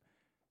game.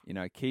 You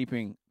know,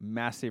 keeping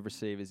massive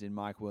receivers in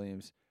Mike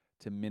Williams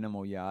to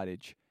minimal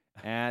yardage.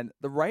 And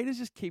the Raiders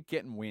just keep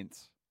getting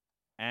wins.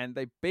 And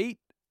they beat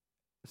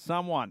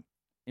someone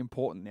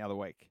important the other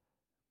week.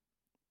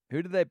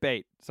 Who did they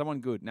beat? Someone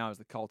good. No, it was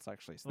the Colts,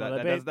 actually. So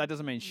Well, that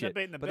doesn't mean shit.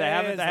 They've beaten the but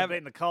Bears, they haven't,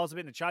 beaten the Colts, they've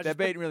beaten the Chargers. they've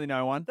beaten really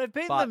no one. They've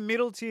beaten but the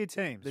middle tier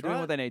teams. They're doing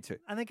what they need to.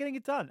 and they're getting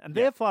it done. And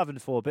Yeah. they're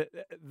 5-4, but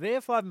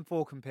they're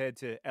 5-4 compared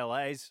to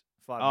LA's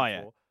 5-4. Oh,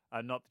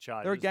 yeah. Not the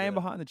Chargers. They're a game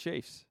behind the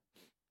Chiefs.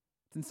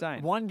 It's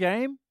insane. One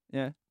game?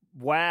 Yeah.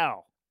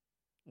 Wow.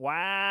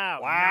 Wow.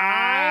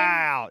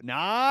 Wow.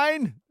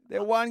 9?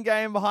 They're one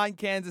game behind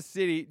Kansas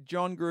City,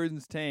 John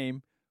Gruden's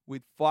team,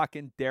 with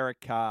fucking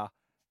Derek Carr.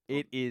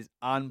 It is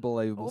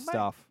unbelievable Well, mate,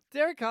 stuff.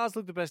 Derek Carr's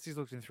looked the best he's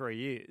looked in 3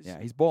 years. Yeah,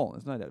 he's balling.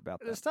 There's no doubt about At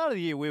the that. start of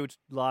the year, we were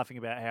laughing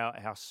about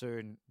how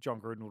soon John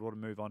Gruden would want to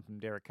move on from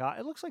Derek Carr.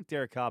 It looks like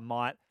Derek Carr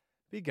might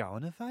be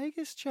going to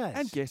Vegas, Chase.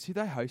 And guess who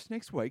they host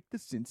next week? The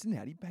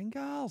Cincinnati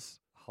Bengals.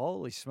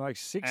 Holy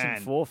smokes,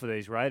 6-4 And- for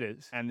these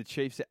Raiders. And the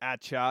Chiefs are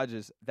at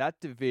Chargers. That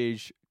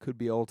division could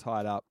be all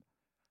tied up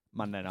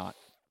Monday night.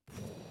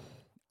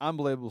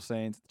 Unbelievable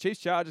scenes. The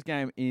Chiefs-Chargers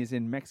game is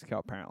in Mexico,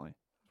 apparently,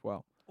 as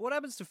well. What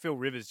happens to Phil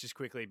Rivers, just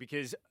quickly?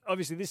 Because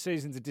obviously this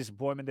season's a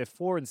disappointment. They're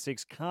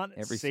 4-6. Can't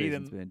Every see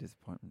season's them been a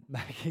disappointment.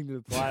 making the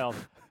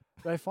playoffs.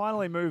 They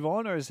finally move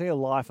on, or is he a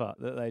lifer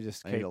that they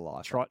just He's keep a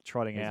lifer.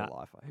 trotting He's out? a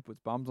lifer. He puts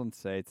bums on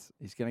seats.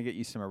 He's going to get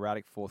you some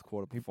erratic fourth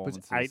quarter He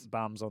performances. puts 8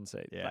 bums on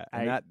seat. Yeah, Like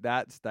and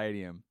that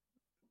stadium,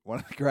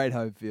 one of the great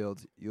home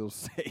fields you'll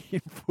see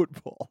in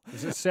football.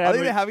 Is it I sad think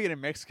we- they're having it in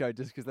Mexico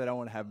just because they don't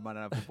want to have Monday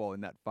Night Football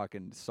in that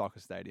fucking soccer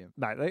stadium.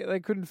 Mate, they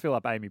couldn't fill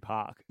up Amy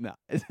Park. No,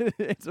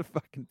 it's a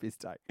fucking piss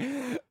take.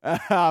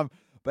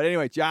 But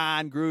anyway,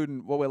 John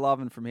Gruden, what we're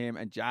loving from him,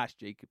 and Josh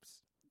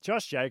Jacobs.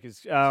 Josh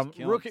Jacobs, killing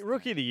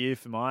rookie of the year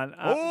for mine.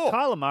 Oh!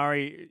 Kyler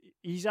Murray,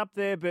 he's up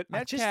there, but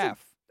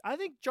Metcalf. I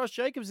think Josh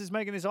Jacobs is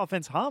making this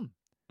offense hum.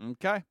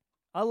 Okay.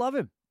 I love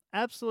him.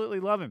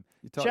 Absolutely love him.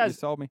 You Chaz,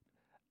 sold me.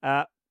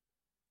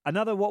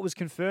 Another what was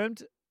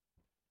confirmed,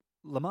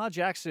 Lamar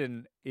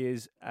Jackson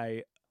is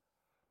a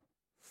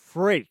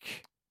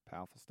freak.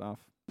 Powerful stuff.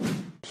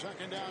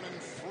 Second down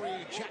and 3.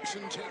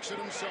 Jackson takes it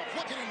himself.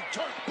 Look at him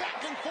dart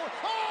back and forth.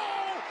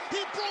 Oh! He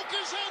broke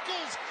his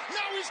ankles.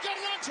 Now he's got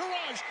an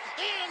entourage.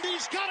 And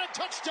he's got a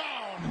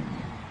touchdown.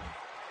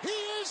 He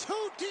is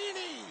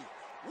Houdini.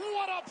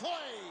 What a play.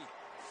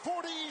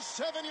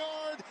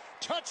 47-yard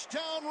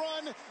touchdown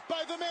run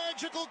by the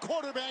magical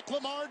quarterback,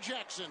 Lamar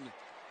Jackson.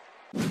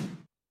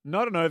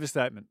 Not an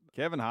overstatement.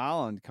 Kevin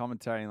Harlan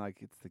commentating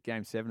like it's the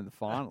game 7 of the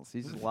finals.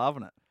 He's just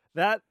loving it.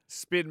 That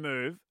spin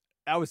move,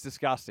 That was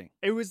disgusting.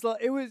 it was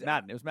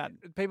Madden. It was Madden.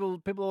 People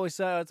always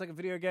say, oh, it's like a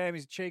video game,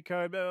 he's a cheat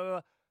code, blah, blah,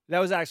 blah. That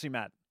was actually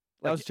Madden.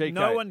 That was cheat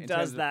No code one in does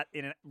terms of- that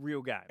in a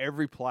real game.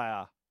 Every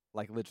player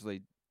like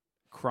literally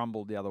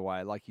crumbled the other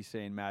way, like you see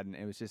in Madden.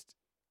 It was just,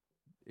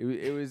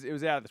 it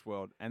was out of this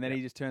world. And then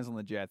he just turns on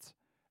the Jets,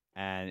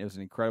 and it was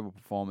an incredible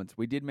performance.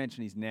 We did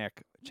mention his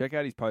neck. Check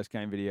out his post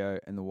game video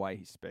and the way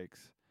he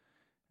speaks.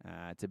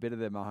 It's a bit of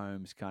the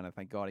Mahomes kind of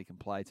thank God he can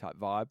play type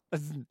vibe.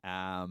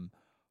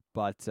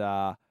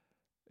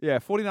 Yeah,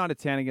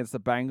 49-10 against the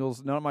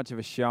Bengals. Not much of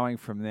a showing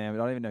from them. I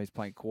don't even know he's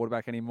playing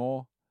quarterback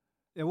anymore.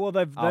 Yeah, well,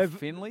 they've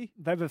Finley.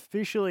 they've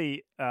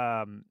officially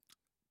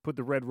put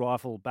the red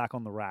rifle back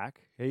on the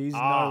rack. He's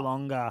Ah. no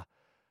longer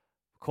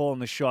calling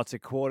the shots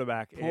at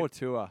quarterback. Poor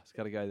Tua. He's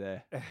got to go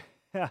there.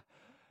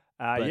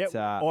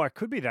 Or it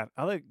could be that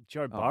other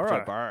Joe Burrow.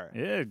 Joe Burrow.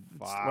 Yeah,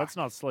 Fuck. let's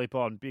not sleep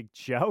on Big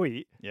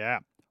Joey. Yeah.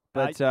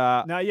 But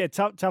But no, yeah,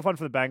 tough one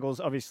for the Bengals.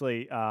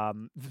 Obviously, I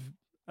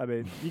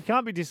mean, you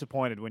can't be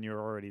disappointed when you're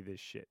already this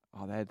shit.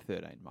 oh, they had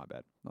 13. My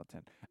bad, not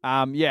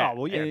 10. Yeah.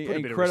 Oh, well, yeah, put a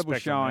bit of incredible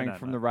respect on their showing name,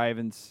 from mate. the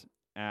Ravens.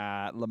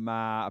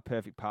 Lamar, a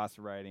perfect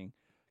passer rating,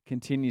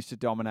 continues to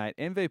dominate.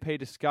 MVP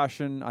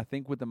discussion, I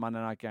think, with the Monday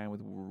night game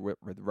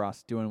with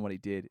Russ doing what he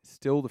did,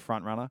 still the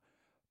front runner,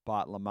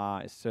 but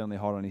Lamar is certainly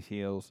hot on his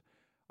heels.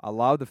 I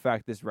love the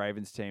fact this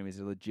Ravens team is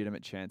a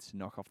legitimate chance to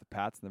knock off the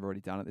Pats, and they've already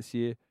done it this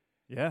year.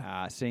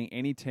 Yeah. Seeing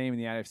any team in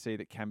the AFC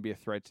that can be a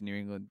threat to New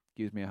England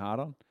gives me a hard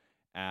on,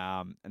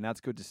 and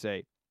that's good to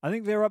see. I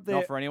think they're up there.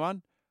 Not for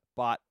anyone,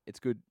 but it's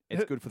good.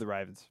 It's good for the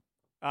Ravens.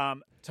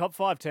 Top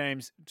 5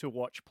 teams to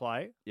watch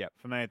play. Yep.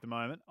 For me at the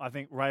moment, I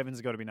think Ravens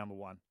have got to be number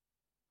 1.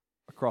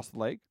 Across the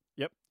league.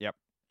 Yep.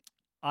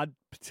 I'd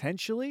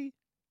potentially.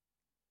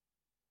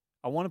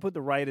 I want to put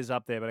the Raiders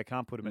up there, but I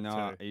can't put them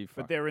at 2.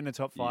 But they're in the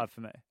top 5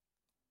 for me.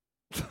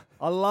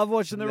 I love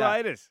watching the Nah.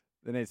 Raiders.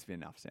 There needs to be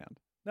enough sound.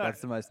 No.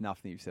 That's the most enough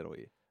thing you've said all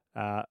year.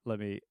 Let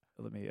me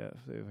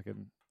see if I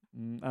can.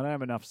 I don't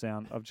have enough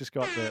sound. I've just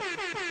got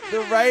The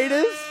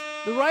Raiders?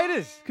 the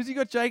Raiders. Because you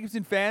got Jacobs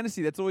in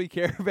fantasy. That's all you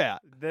care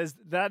about.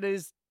 That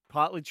is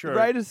partly true. The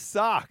Raiders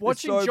suck. They're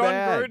Watching so John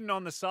bad. Gruden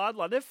on the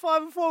sideline, they're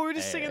 5-4. We were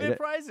just Yeah, singing he their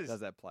praises. Does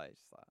that play?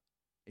 Just like,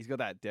 he's got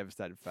that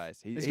devastated face.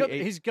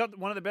 He's got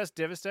one of the best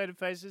devastated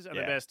faces and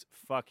the Yeah. best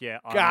fuck yeah,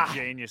 I'm Gah. a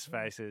genius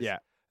faces. Yeah.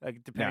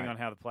 Depending No. on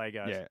how the play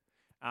goes. Yeah.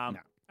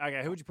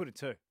 Okay, who would you put it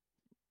to?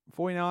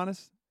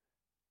 49ers.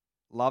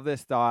 Love their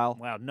style.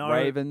 Wow, no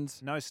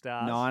Ravens. no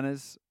stars.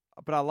 Niners.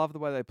 But I love the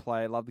way they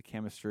play. Love the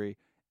chemistry.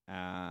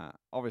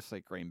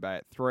 Obviously, Green Bay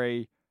at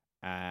 3.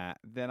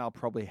 Then I'll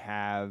probably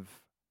have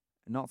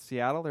not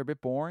Seattle. They're a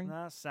bit boring.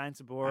 Nah,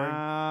 Saints are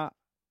boring.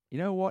 You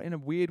know what? In a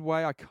weird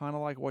way, I kind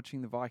of like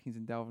watching the Vikings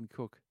and Dalvin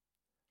Cook.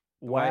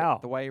 Wow.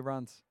 The way he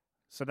runs.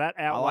 So that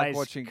I like outweighs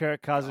watching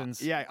Kirk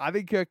Cousins Yeah, I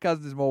think Kirk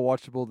Cousins is more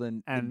watchable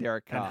than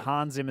Derek Carr. and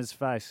Hans Zimmer's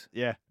face.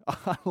 Yeah,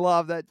 I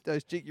love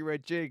those cheeky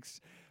red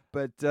cheeks.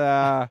 But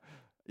yeah,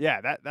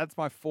 that's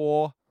my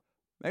 4.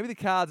 Maybe the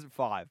Cards at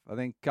 5. I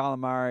think Kyler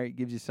Murray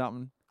gives you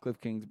something. Cliff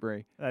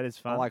Kingsbury. That is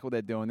fun. I like what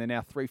they're doing. They're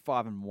now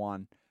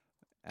 3-5-1.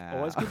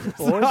 Always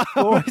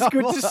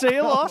good to see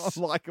a loss.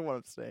 I'm liking what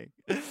I'm seeing.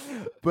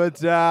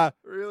 But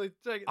Really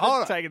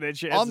taking their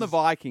chances. on the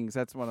Vikings,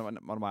 that's one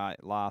of my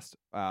last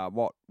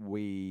what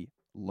we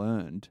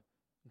learned.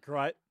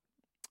 Great.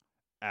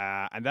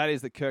 And that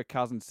is that Kirk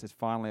Cousins has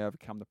finally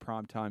overcome the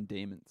primetime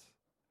demons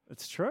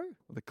It's true.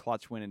 with a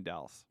clutch win in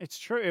Dallas. It's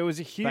true. It was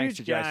a huge Thanks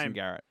to Jason game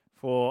Garrett.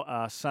 for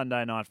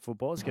Sunday night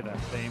football. Let's get that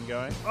theme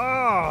going.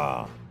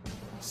 Oh,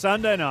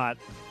 Sunday night.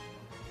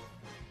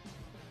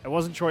 It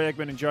wasn't Troy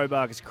Aikman and Joe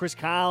Buck. It's Chris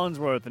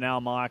Collinsworth and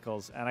Al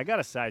Michaels. And I got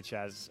to say,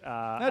 Chaz,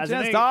 That's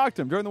Chance talked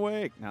to him during the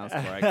week. No,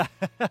 that's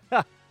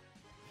correct.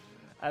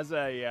 as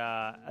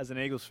an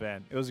Eagles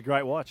fan, it was a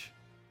great watch.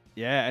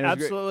 Yeah, and it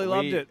was Absolutely great.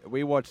 loved it.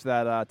 We watched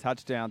that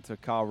touchdown to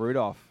Kyle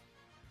Rudolph.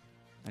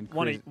 And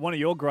One of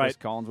your Chris great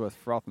Collinsworth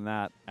frothing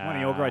that. one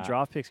of your great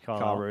draft picks,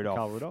 Kyle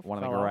Rudolph.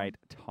 One of the great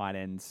tight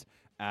ends.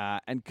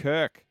 And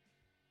Kirk,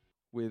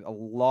 with a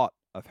lot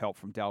of help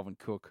from Dalvin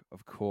Cook,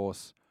 of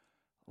course,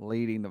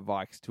 leading the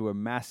Vikes to a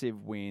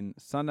massive win.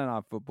 Sunday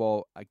Night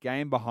Football, a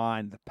game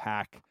behind the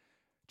pack.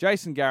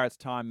 Jason Garrett's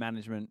time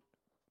management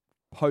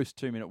post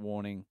 2-minute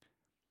warning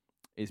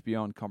is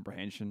beyond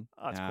comprehension.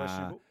 Oh, it's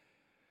questionable.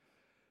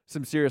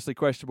 Some seriously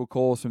questionable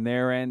calls from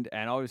their end.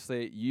 And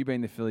obviously, you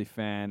being the Philly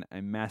fan,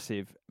 a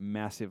massive,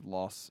 massive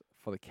loss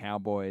for the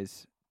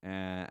Cowboys.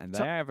 And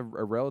they have a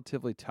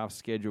relatively tough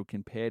schedule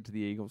compared to the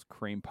Eagles'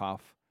 cream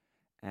puff.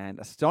 And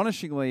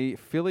astonishingly,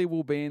 Philly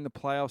will be in the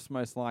playoffs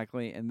most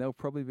likely, and they'll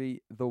probably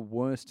be the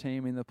worst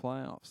team in the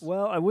playoffs.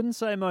 Well, I wouldn't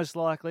say most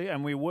likely,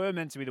 and we were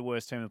meant to be the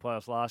worst team in the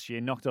playoffs last year,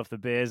 knocked off the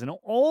Bears and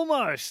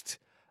almost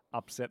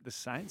upset the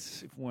Saints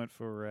if it weren't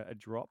for a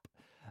drop.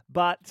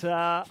 But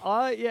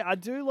I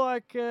do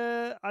like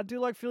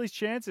Philly's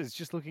chances.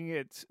 Just looking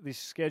at this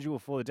schedule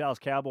for the Dallas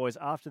Cowboys,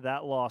 after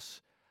that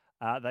loss,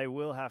 they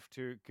will have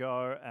to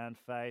go and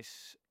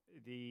face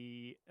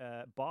the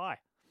bye.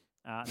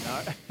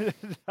 No,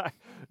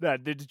 the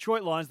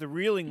Detroit Lions, the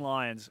reeling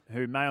Lions,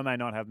 who may or may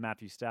not have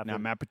Matthew Stafford. Now,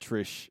 Matt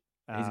Patricia,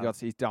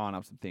 he's dialing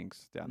up some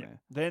things down there.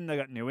 Then they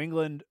got New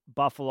England,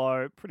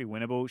 Buffalo, pretty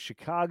winnable.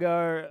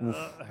 Chicago,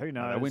 who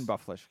knows? No, they win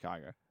Buffalo,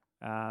 Chicago.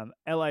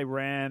 LA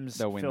Rams,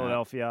 They'll win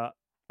Philadelphia.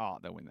 Oh,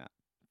 they'll win that.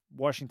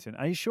 Washington.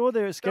 Are you sure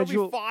their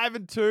schedule? They'll be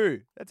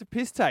 5-2. That's a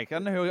piss take. I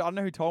don't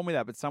know who told me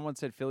that, but someone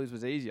said Phillies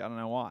was easy. I don't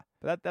know why.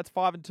 But that's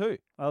 5-2.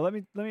 Let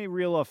me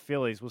reel off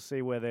Phillies. We'll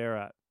see where they're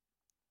at.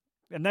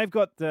 And they've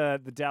got the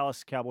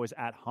Dallas Cowboys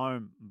at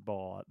home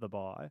by the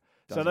bye.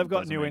 So they've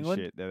got New England.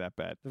 Shit. They're that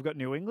bad. They've got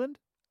New England,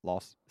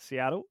 Loss.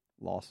 Seattle,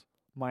 Loss.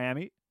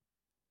 Miami.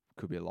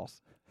 Could be a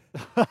loss.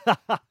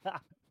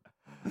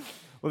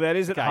 Well, that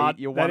is at Hard.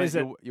 You're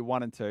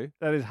 1-2.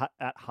 That is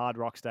at Hard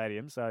Rock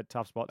Stadium, so a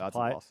tough spot to That's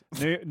play. a loss.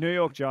 New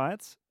York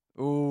Giants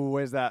Ooh,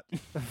 where's that?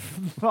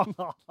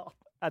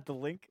 at the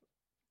Link.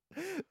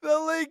 The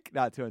Link.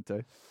 No,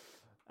 2-2.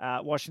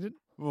 Washington,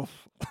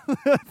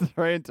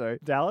 3-2.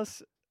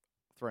 Dallas,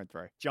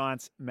 3-3.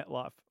 Giants,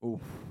 MetLife. Ooh,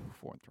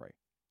 4-3.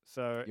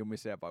 So You'll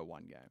miss out by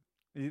one game.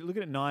 you're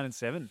looking at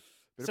 9-7.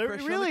 Bit So of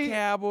pressure on really- the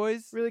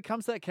Cowboys. Really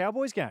comes to that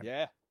Cowboys game.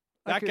 Yeah.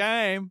 I That could-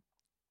 game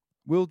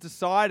will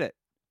decide it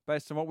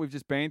based on what we've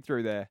just been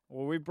through there.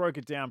 Well, we broke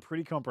it down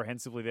pretty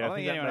comprehensively there. I don't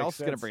think that anyone makes else is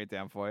going to sense. bring it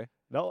down for you.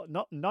 No,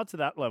 not to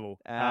that level.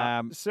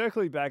 Um,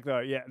 Circling back though,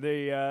 yeah,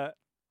 the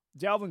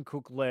Dalvin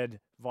Cook led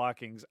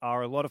Vikings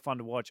are a lot of fun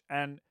to watch,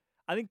 and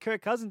I think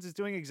Kirk Cousins is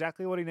doing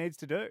exactly what he needs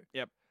to do.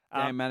 Yep.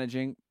 Um, Game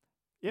managing,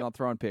 yep. not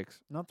throwing picks.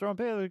 Not throwing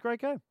pairs. It was a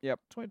great game. Yep.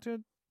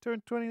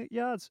 20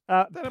 yards.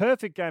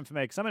 Perfect game for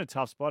me because I'm in a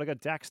tough spot. I got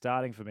Dak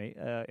starting for me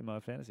in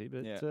my fantasy,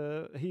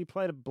 but he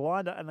played a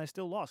blinder and they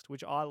still lost,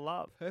 which I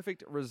love.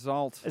 Perfect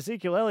result.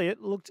 Ezekiel Elliott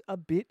looked a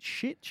bit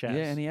shit, Chaz.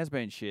 Yeah, and he has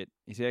been shit.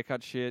 His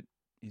haircut shit.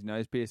 His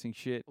nose piercing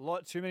shit. a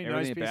lot too many Everything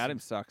nose piercings. about him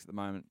sucks at the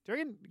moment. Do you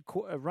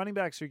reckon running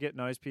backs who get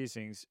nose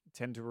piercings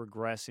tend to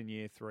regress in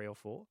year 3 or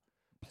 4?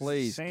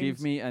 Please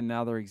give me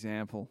another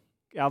example.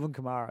 Alvin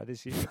Kamara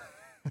this year.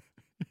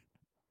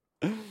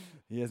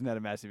 He hasn't had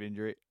a massive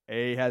injury.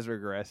 He has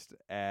regressed,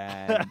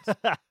 and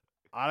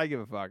I don't give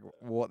a fuck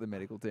what the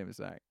medical team is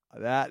saying.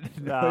 That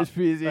nose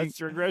piercing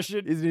That's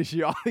regression. is an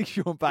issue. I think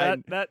Sean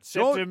Payton. That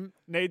Sean- septum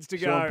needs to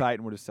Sean go.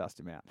 Payton would have sussed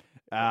him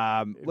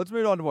out. Let's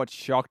move on to what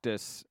shocked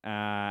us,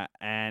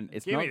 and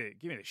it's Give not. me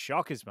the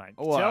shockers, mate.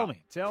 Oh,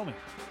 Tell me.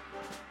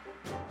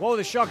 What were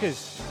the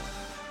shockers?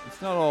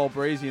 It's not all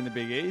breezy in the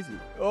Big Easy.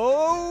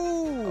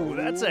 Oh,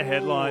 that's a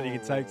headline you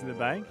can take to the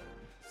bank.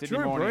 Sydney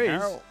Drew Morning Brees.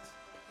 Herald.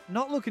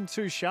 Not looking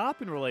too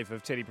sharp in relief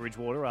of Teddy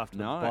Bridgewater after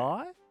No. the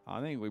bye.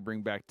 I think we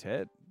bring back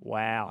Ted.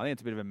 Wow. I think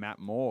it's a bit of a Matt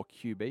Moore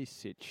QB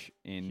sitch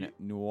in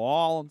New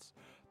Orleans.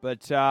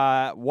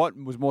 But what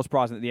was more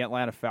surprising that the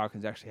Atlanta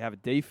Falcons actually have a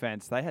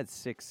defense. They had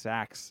 6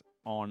 sacks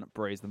on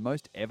Breeze, the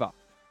most ever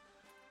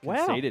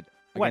conceded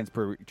against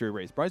Drew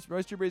Brees.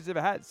 Most Drew Brees has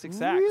ever had 6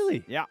 sacks.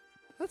 Really? Yeah.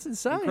 That's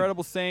insane.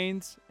 Incredible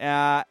scenes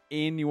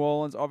in New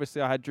Orleans.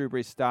 Obviously, I had Drew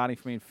Brees starting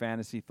for me in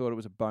fantasy. Thought it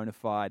was a bona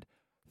fide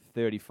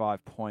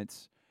 35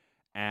 points.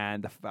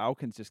 And the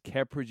Falcons just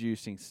kept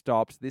producing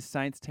stops. This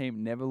Saints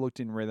team never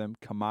looked in rhythm.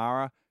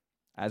 Kamara,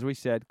 as we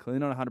said, clearly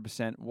not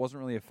 100%. Wasn't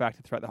really a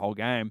factor throughout the whole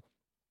game.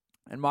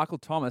 And Michael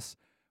Thomas,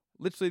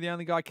 literally the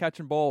only guy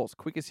catching balls.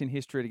 Quickest in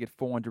history to get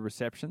 400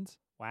 receptions.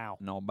 Wow.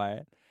 Not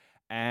bad.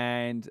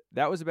 And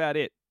that was about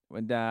it.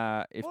 When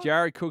if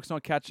Jared Cook's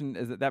not catching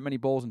that many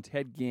balls and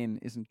Ted Ginn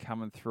isn't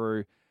coming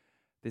through,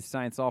 this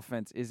Saints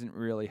offense isn't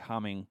really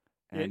humming.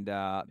 And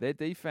their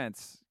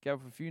defense gave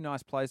up a few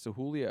nice plays to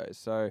Julio.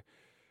 So a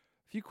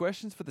few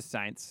questions for the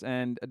Saints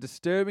and a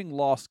disturbing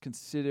loss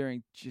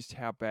considering just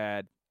how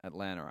bad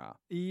Atlanta are.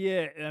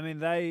 Yeah, I mean,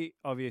 they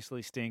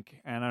obviously stink,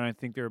 and I don't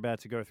think they're about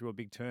to go through a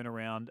big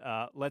turnaround.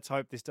 Let's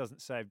hope this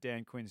doesn't save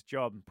Dan Quinn's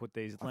job and put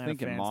these Atlanta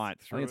fans it might.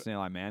 I through think it's an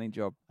Eli Manning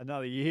job.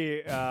 another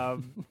year.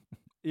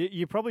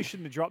 You probably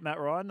shouldn't have dropped Matt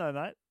Ryan, though,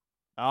 mate.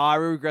 Oh, I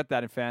regret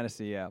that in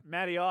fantasy, yeah.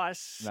 Matty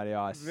Ice.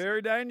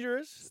 Very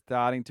dangerous.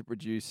 Starting to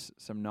produce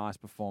some nice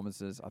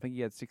performances. I think he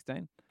had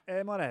 16.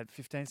 He might have had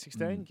 15,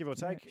 16, give or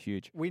take.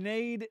 Huge. We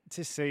need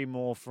to see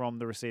more from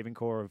the receiving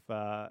core of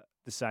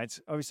the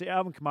Saints. Obviously,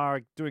 Alvin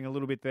Kamara doing a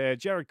little bit there.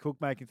 Jared Cook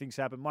making things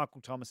happen.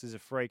 Michael Thomas is a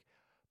freak.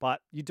 But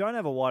you don't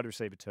have a wide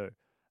receiver too.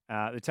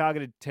 They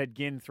targeted Ted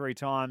Ginn 3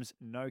 times.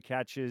 No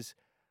catches.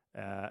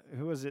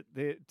 Who was it?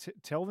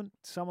 Telvin?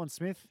 Someone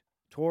Smith?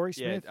 Torrey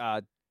Smith? Yeah,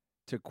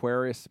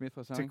 Taquarius Smith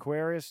or something.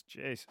 Taquarius?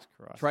 Jesus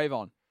Christ.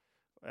 Trayvon.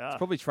 It's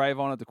probably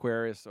Trayvon at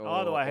Taquarius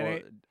Either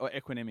way, or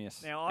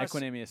Equanimous. Now,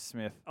 Equanimous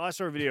Smith. I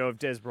saw a video of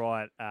Des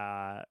Bryant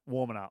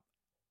warming up.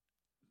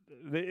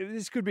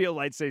 This could be a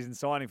late season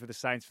signing for the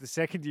Saints. For the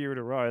second year in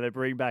a row, they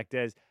bring back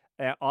Des.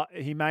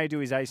 He may do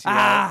his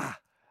ACL.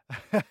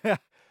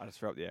 I just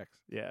threw up the X.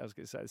 Yeah, I was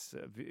going to say it's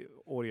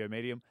audio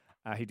medium.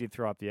 He did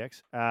throw up the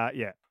X.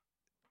 Yeah.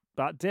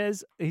 But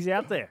Des, he's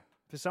out there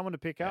for someone to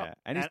pick up. Yeah.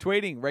 And he's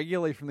tweeting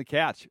regularly from the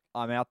couch,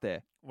 I'm out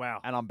there.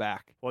 Wow. And I'm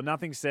back. Well,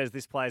 nothing says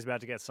this player's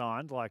about to get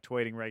signed like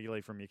tweeting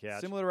regularly from your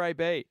couch. Similar to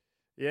AB.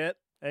 Yeah,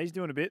 he's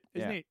doing a bit,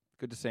 isn't he?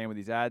 Good to see him with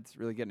his ads,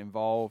 really getting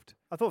involved.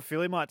 I thought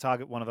Philly might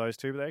target one of those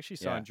two, but they actually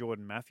signed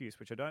Jordan Matthews,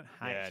 which I don't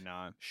hate. Yeah,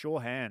 no. Sure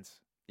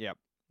hands. Yep.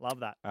 Love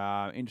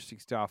that. Interesting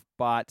stuff.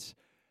 But,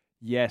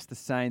 yes, the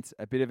Saints,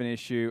 a bit of an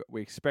issue.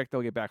 We expect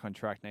they'll get back on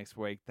track next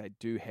week. They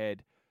do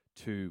head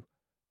to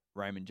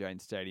Raymond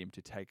James Stadium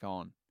to take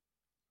on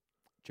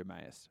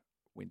Jameis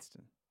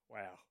Winston.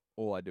 Wow.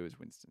 All I do is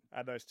Winston.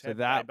 Add those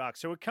 $10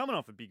 bucks. So we're coming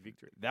off a big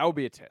victory. That will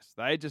be a test.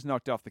 They just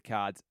knocked off the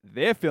cards.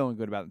 They're feeling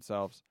good about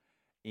themselves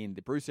in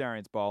the Bruce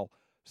Arians Bowl.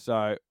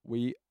 So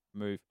we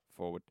move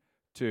forward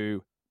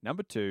to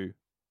number 2,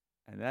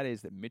 and that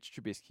is that Mitch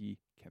Trubisky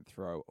can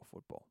throw a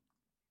football.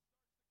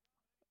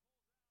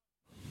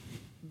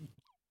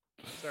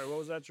 Sorry, what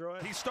was that, Troy?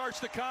 He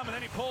starts to come and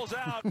then he pulls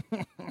out.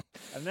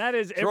 And that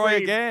is Troy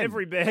again.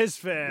 every Bears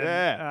fan.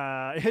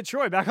 Yeah.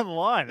 Troy, back on the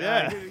line.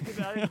 Yeah.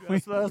 I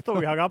thought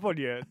we hung up on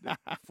you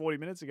 40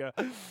 minutes ago.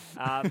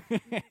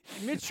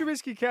 Mitch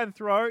Trubisky can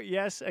throw,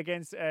 yes,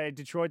 against a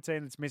Detroit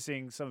team that's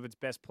missing some of its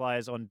best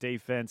players on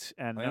defense.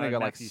 And I think they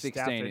got like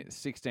Matthew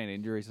 16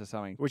 injuries or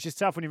something. which is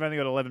tough when you've only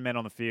got 11 men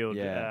on the field.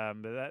 Yeah.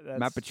 But that's,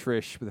 Matt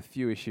Patricia with a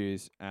few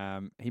issues.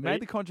 He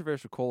made the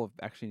controversial call of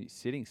actually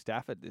sitting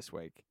Stafford this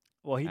week.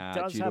 well, he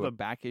does due have to a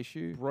back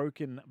issue.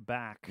 broken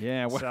back.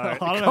 Yeah, well, so, I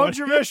don't know.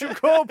 controversial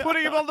call,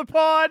 putting him on the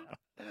pod.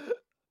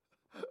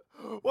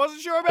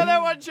 Wasn't sure about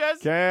that one,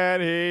 Chess.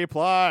 Can he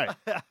play?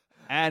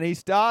 And he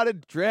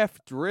started Jeff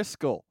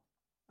Driscoll.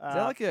 Is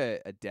that like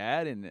a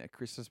dad in a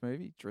Christmas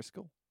movie?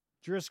 Driscoll?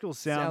 Driscoll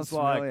Sounds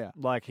sounds familiar.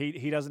 like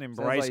he doesn't Sounds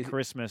embrace like he's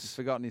Christmas.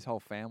 forgotten his whole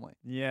family.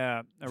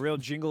 Yeah, a real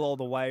Jingle All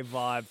the Way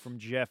vibe from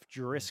Jeff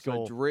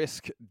Driscoll. So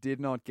Drisk did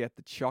not get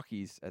the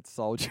chockies at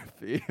Soldier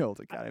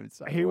Field. I can't even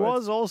say He the words.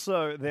 was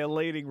also their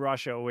leading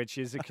rusher, which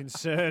is a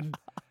concern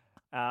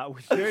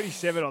with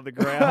 37 on the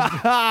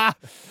ground.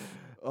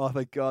 Oh,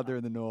 thank God they're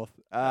in the north.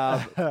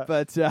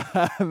 But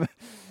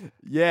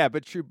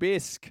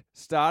Trubisky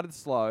started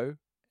slow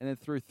and then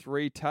threw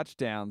 3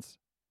 touchdowns.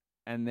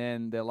 And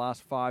then their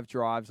last 5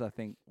 drives, I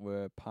think,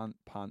 were punt,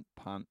 punt,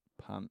 punt,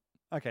 punt.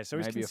 Okay, so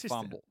he's maybe consistent. a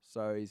fumble.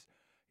 So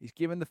he's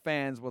given the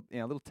fans a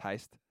little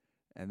taste,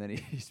 and then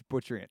he's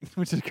butchering it,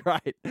 which is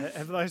great.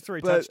 Have those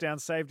 3 But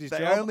touchdowns saved his They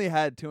job? only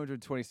had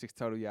 226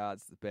 total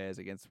yards, the Bears,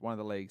 against one of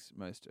the league's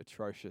most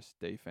atrocious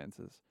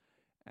defenses.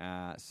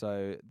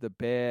 So the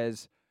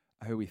Bears,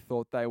 who we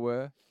thought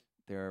they're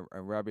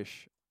a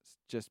rubbish,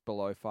 just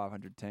below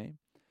 500 team.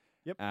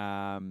 Yep.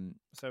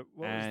 So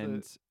what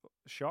was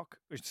the shock?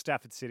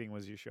 Stafford sitting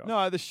was your shock.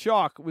 No, the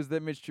shock was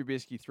that Mitch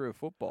Trubisky threw a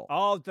football.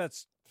 Oh,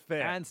 that's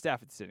fair. And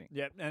Stafford sitting.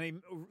 Yeah, and he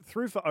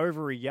threw for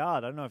over a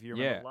yard. I don't know if you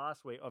remember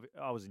last week.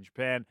 I was in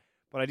Japan,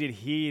 but I did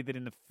hear that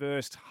in the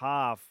first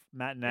half,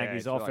 Matt Nagy's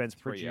it's like offense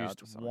 3 yards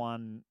produced or something.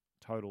 1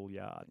 total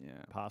yard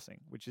passing,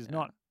 which is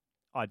not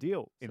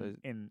ideal in, So-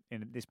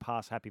 in this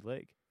past happy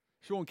league.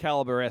 Sean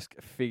Caliber-esque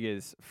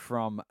figures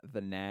from the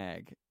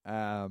Nag.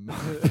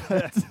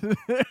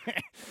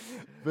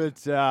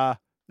 But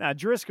Now,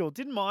 Driscoll,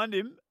 didn't mind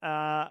him.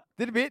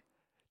 did a bit.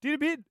 Did a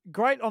bit.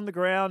 Great on the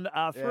ground,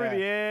 through Yeah.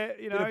 the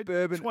air. You Bit know, of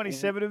bourbon,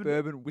 27 of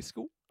bourbon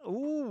whiskle.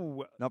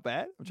 Ooh, Not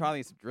bad. I'm trying to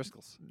get some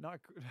Driscolls. no,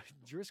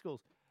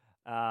 Driscoll's.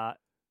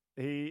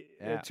 He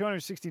Yeah.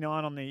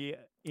 269 on the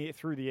air,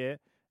 through the air,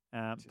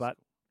 but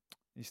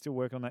he's still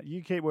working on that.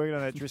 You keep working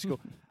on that, Driscoll.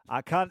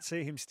 I can't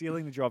see him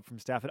stealing the job from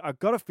Stafford. I've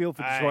got a feel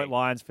for Detroit Hey.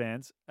 Lions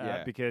fans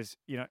Yeah. because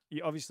you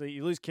obviously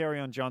you lose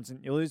Kerryon Johnson,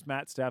 you lose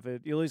Matt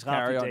Stafford, you lose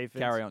half the defense.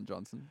 Carry on,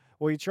 Johnson.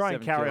 Well, you try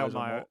and 7 carry on kilos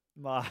or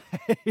my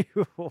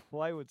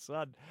wayward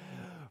son,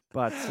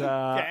 but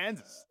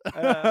Kansas.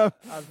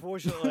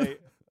 unfortunately,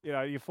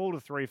 you fall to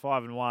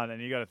 3-5-1,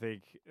 and you got to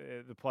think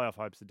the playoff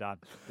hopes are done.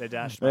 They're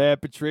dashed. mate. Yeah,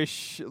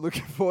 Patrish.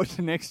 Looking forward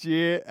to next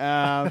year.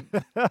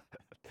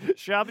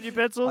 Sharpen your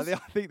pencils. I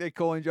think they're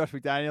calling Josh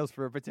McDaniels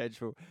for a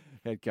potential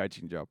head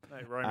coaching job.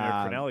 Hey, Romeo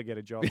Um, Crennelli get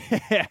a job.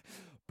 Yeah,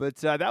 but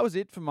that was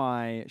it for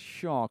my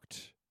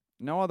shocked.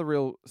 No other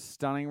real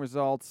stunning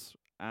results.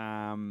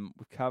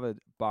 We've covered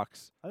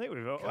Bucks. I think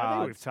we've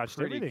Cards touched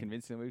pretty everything.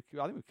 convincingly.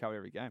 I think we've covered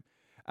every game.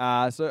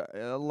 So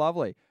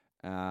lovely.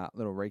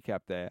 Little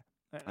recap there.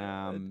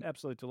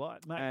 Absolute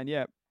delight, mate. And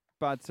yeah,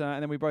 but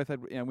and then we both had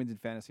wins in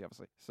fantasy,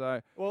 obviously. So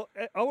Well,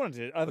 I wanted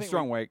to. I a think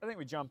strong week. I think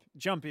we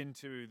jump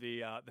into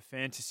the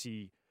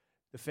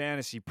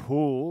fantasy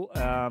pool.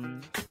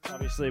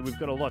 Obviously, we've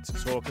got a lot to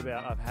talk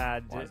about. I've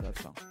had Why is that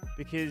song?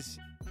 because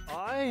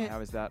I How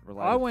is that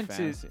related? I to went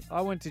fantasy?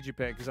 to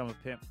Japan because I'm a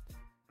pimp.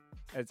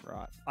 It's,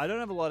 Right. I don't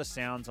have a lot of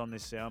sounds on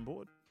this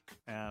soundboard,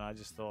 and I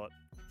just thought,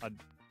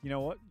 you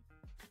know what?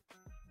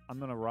 I'm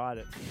gonna ride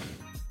it.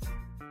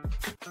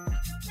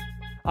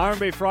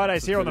 R&B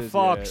Fridays here on the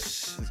Fox.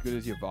 It's as good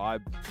as your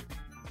vibe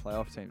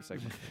playoff team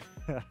segment.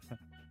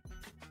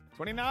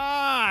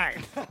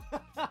 29.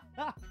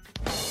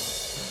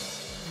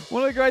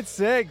 One of the great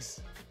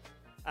segs.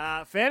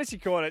 Fantasy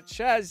corner.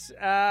 Chaz,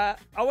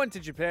 I went to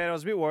Japan. I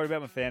was a bit worried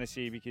about my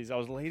fantasy because I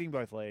was leading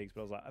both leagues,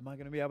 but I was like, am I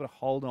going to be able to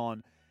hold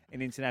on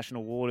in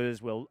international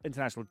waters? Will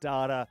international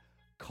data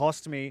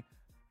cost me?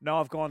 No,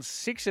 I've gone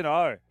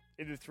 6-0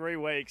 in the 3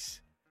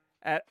 weeks.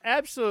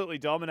 Absolutely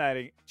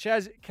dominating.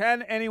 Chaz,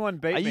 can anyone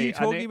beat Are me? you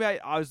talking about?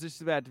 I was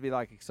just about to be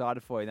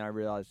excited for you, then I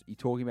realised you're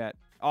talking about.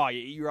 Oh,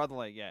 your other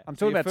league, yeah. I'm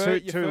talking You're about you're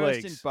two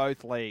first leagues. in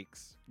both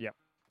leagues.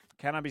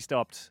 Can I be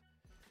stopped?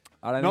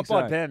 I don't Not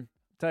think by so. Penn.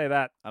 Tell you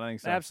that. I don't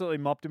think so. Absolutely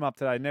mopped him up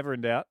today. Never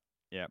in doubt.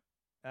 Yep.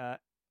 Uh,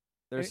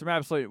 There's some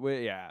absolute.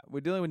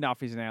 We're dealing with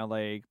nuffies in our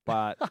league,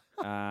 but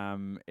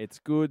it's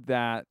good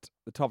that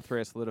the top 3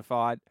 are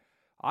solidified.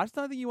 I just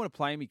don't think you want to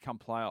play me come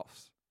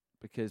playoffs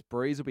because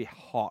Breeze will be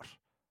hot,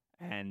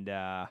 and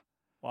well,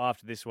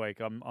 after this week,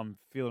 I'm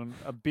feeling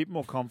a bit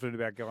more confident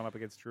about going up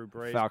against Drew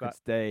Brees.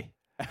 Falcons D.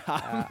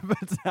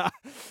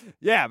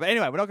 But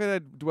anyway, we're not going to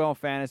dwell on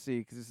fantasy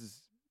because this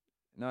is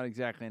not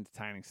exactly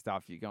entertaining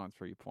stuff. You're going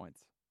through your points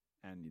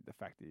and the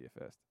fact that you're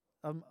first.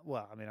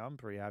 Well, I mean, I'm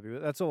pretty happy with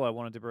it. That's all I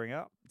wanted to bring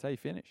up. That's how you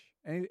finish.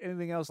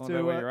 Anything else It's all to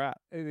about where you're at.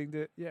 anything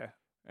to yeah.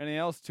 Anything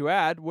else to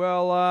add?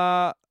 Well,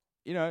 I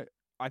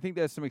think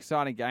there's some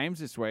exciting games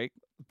this week.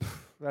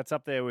 That's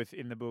up there with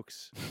in the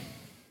books.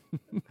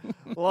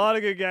 A lot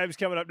of good games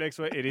coming up next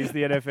week. It is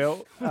the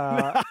NFL.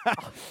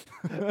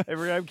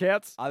 Every game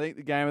counts. I think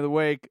the game of the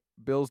week: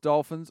 Bills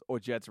Dolphins or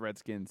Jets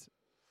Redskins.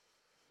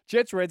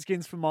 Jets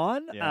Redskins for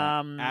mine.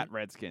 At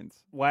Redskins.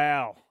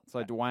 Wow.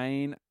 So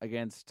Dwayne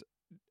against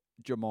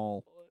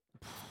Jamal.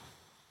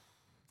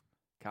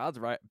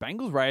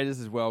 Bengals Raiders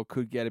as well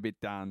could get a bit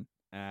done.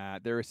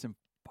 There are some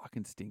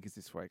fucking stinkers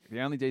this week. The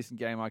only decent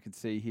game I can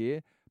see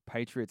here: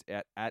 Patriots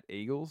at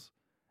Eagles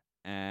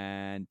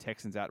and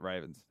Texans at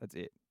Ravens. That's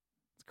it.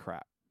 It's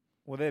crap.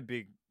 Well, they're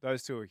big.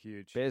 Those two are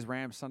huge. Bears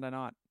Rams Sunday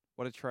night.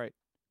 What a treat.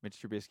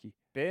 Mitch Trubisky.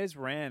 Bears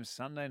Rams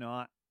Sunday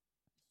night.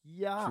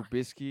 Yeah.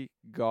 Trubisky,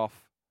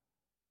 Goff.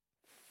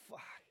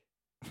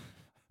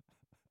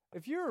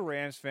 If you're a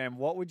Rams fan,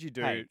 what would you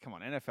do? Hey, come on.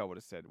 NFL would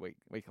have said week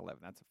 11.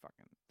 That's a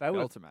fucking They would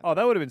belter match. Oh,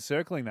 they would have been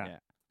circling that. Yeah.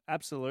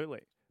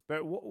 Absolutely.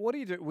 But what do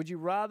you do? Would you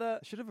rather?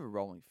 They should have a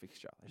rolling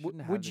fixture. They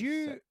shouldn't have Would this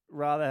you set.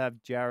 rather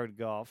have Jared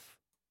Goff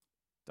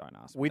Don't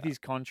ask me with that. his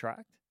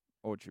contract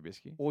Or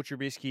Trubisky. or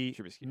Trubisky,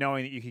 Trubisky.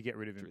 knowing that you could get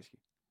rid of him? Trubisky.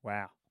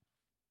 Wow.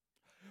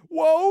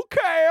 Whoa,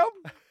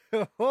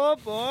 Cam! Oh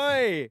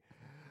boy!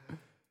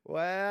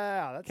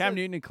 Wow. That's Cam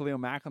Newton and Khalil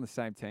Mack on the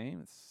same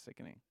team. It's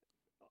sickening.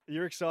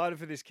 You're excited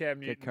for this Cam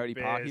Newton? Get Cody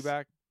Bears. Parkey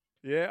back.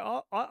 Yeah,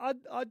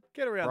 I'd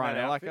get around Brian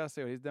that outfit. Urlacher,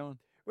 see what he's doing.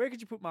 Where could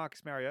you put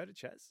Marcus Mariota,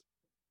 Chaz?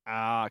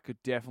 I could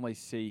definitely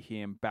see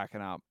him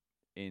backing up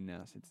in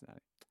Cincinnati.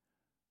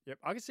 Yep,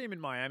 I could see him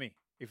in Miami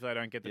if they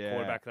don't get the Yeah,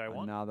 quarterback they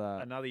want.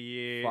 Another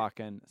year.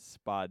 fucking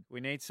spud. We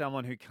need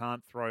someone who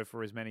can't throw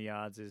for as many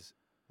yards as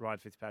Ryan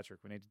Fitzpatrick.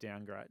 We need to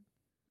downgrade.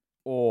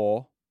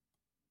 Or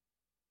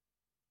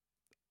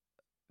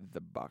the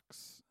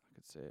Bucks. I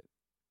could see it.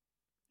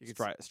 You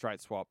could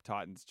Straight swap.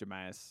 Titans,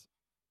 Jameis.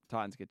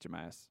 Titans get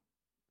Jameis.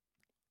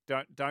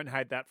 Don't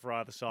hate that for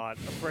either side.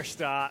 A fresh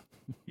start.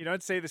 You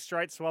don't see the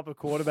straight swap of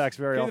quarterbacks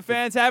very Keep often. the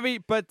fans happy,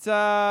 but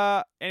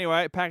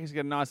anyway, Packers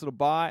get a nice little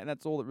bye, and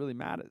that's all that really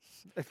matters.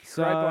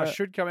 So, Great buy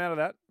should come out of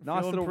that. nice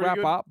Feeling little pretty wrap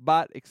good. up,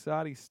 but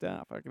exciting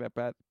stuff. I reckon that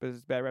bad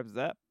wraps us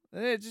up.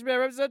 Yeah, just about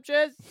wraps up,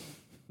 Chaz.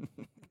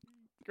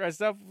 Great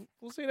stuff.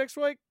 We'll see you next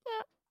week.